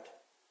friend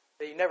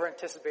that you never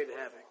anticipated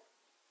having.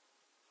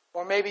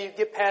 Or maybe you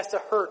get past a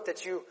hurt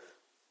that you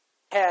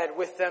had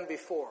with them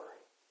before.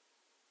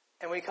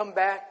 And we come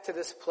back to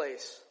this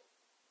place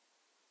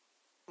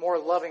more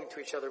loving to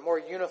each other, more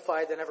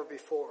unified than ever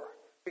before.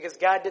 Because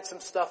God did some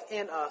stuff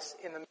in us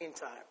in the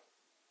meantime.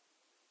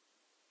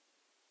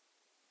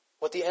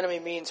 What the enemy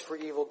means for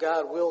evil,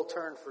 God will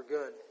turn for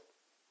good.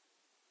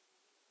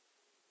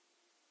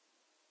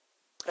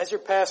 As your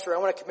pastor, I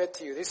want to commit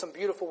to you. These are some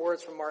beautiful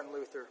words from Martin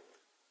Luther.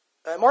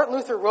 Martin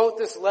Luther wrote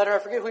this letter. I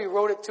forget who he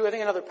wrote it to. I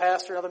think another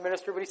pastor, another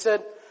minister. But he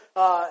said,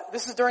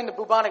 this is during the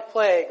bubonic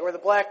plague, or the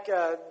Black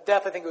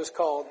Death, I think it was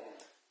called.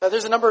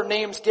 There's a number of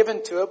names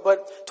given to it,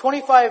 but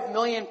 25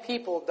 million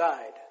people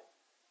died.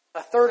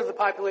 A third of the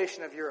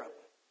population of Europe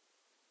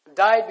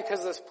died because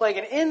of this plague.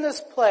 And in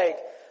this plague,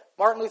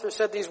 Martin Luther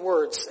said these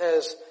words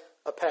as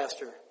a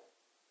pastor.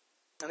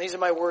 And these are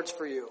my words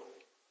for you.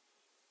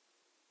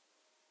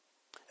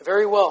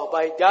 Very well,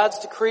 by God's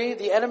decree,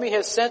 the enemy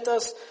has sent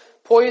us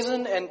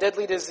poison and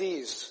deadly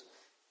disease.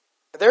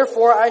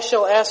 Therefore, I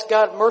shall ask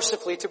God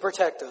mercifully to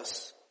protect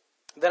us.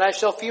 Then I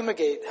shall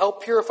fumigate,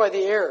 help purify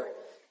the air,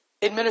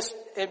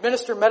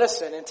 administer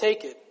medicine, and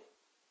take it.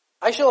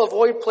 I shall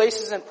avoid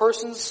places and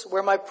persons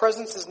where my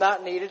presence is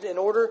not needed in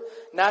order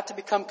not to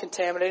become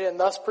contaminated and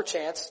thus,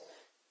 perchance,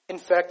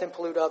 infect and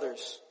pollute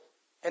others,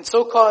 and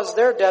so cause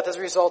their death as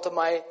a result of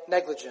my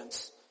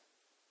negligence.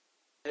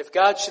 And if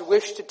God should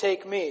wish to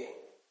take me,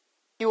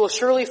 He will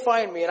surely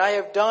find me, and I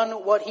have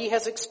done what He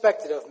has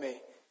expected of me.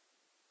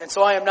 And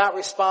so I am not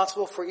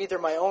responsible for either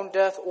my own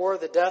death or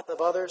the death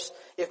of others.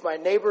 If my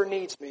neighbor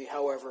needs me,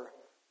 however,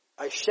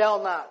 I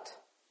shall not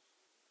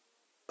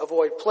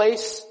avoid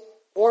place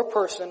or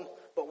person,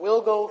 but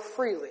will go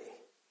freely,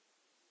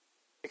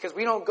 because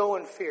we don't go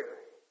in fear.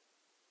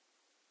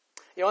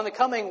 You know, in the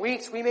coming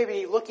weeks, we may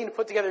be looking to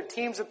put together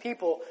teams of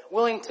people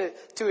willing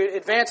to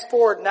advance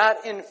forward,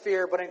 not in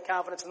fear, but in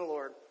confidence in the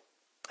Lord.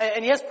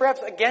 And yes,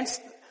 perhaps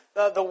against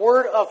the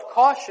word of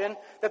caution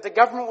that the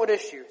government would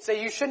issue.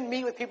 Say you shouldn't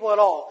meet with people at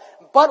all.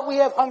 But we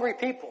have hungry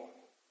people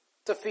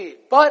to feed.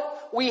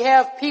 But we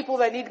have people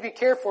that need to be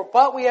cared for.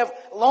 But we have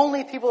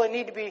lonely people that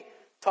need to be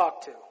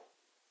talked to.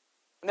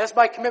 And that's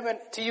my commitment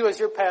to you as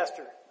your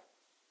pastor.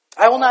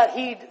 I will not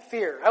heed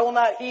fear. I will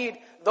not heed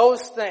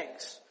those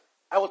things.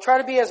 I will try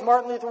to be, as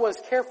Martin Luther was,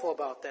 careful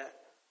about that.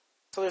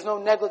 So there's no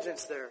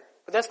negligence there.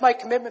 But that's my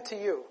commitment to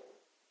you.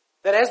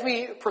 That as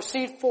we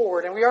proceed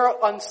forward, and we are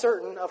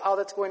uncertain of how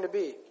that's going to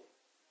be,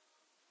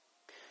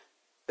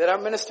 that our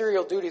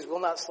ministerial duties will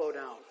not slow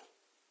down.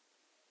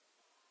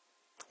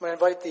 I'm going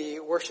to invite the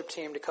worship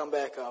team to come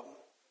back up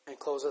and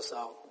close us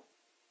out.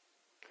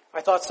 I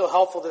thought so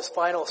helpful this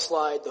final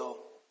slide, though.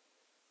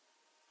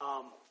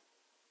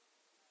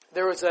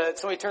 There was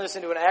somebody turned this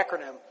into an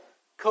acronym.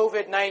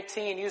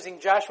 COVID-19, using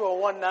Joshua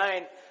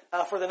 1:9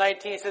 for the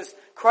 19. It says,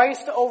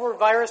 Christ over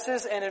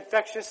viruses and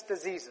infectious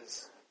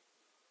diseases.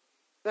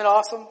 Isn't that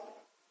awesome?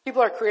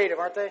 People are creative,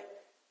 aren't they?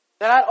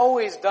 They're not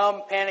always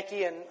dumb,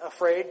 panicky, and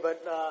afraid,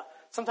 but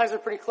sometimes they're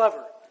pretty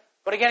clever.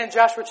 But again, in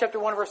Joshua chapter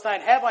 1, verse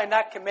 9, have I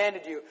not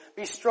commanded you?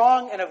 Be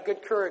strong and of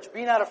good courage.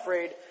 Be not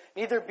afraid,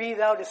 neither be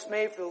thou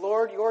dismayed, for the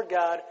Lord your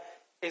God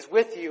is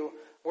with you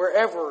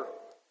wherever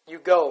you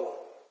go.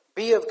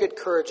 Be of good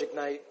courage,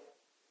 Ignite.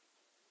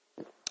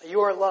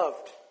 You are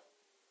loved.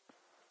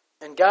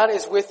 And God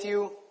is with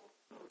you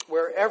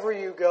wherever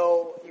you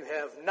go. You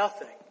have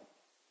nothing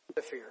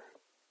to fear.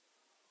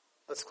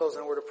 Let's close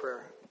in a word of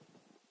prayer.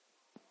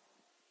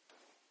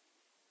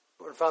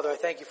 Lord Father, I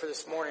thank you for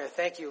this morning. I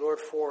thank you, Lord,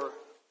 for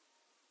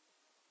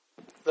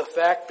the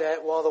fact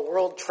that while the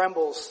world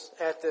trembles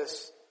at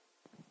this,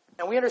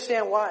 and we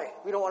understand why.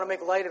 We don't want to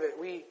make light of it.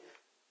 We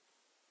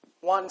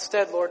want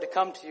instead, Lord, to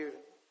come to you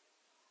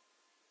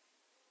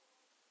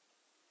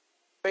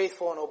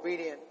faithful and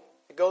obedient,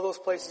 to go those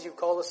places you've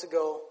called us to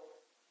go,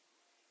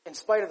 in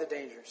spite of the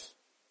dangers,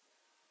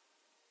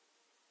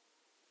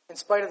 in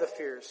spite of the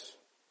fears.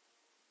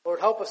 Lord,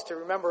 help us to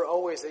remember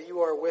always that you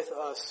are with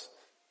us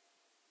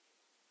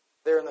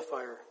there in the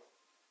fire.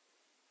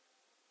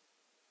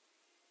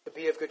 To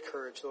be of good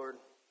courage, Lord.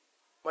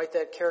 Might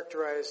that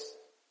characterize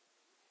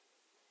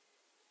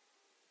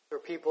your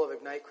people of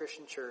Ignite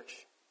Christian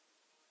Church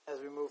as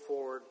we move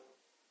forward.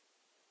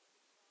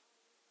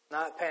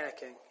 Not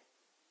panicking,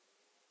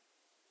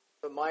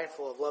 but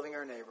mindful of loving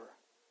our neighbor.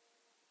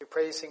 We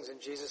pray these things in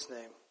Jesus'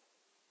 name.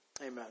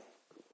 Amen.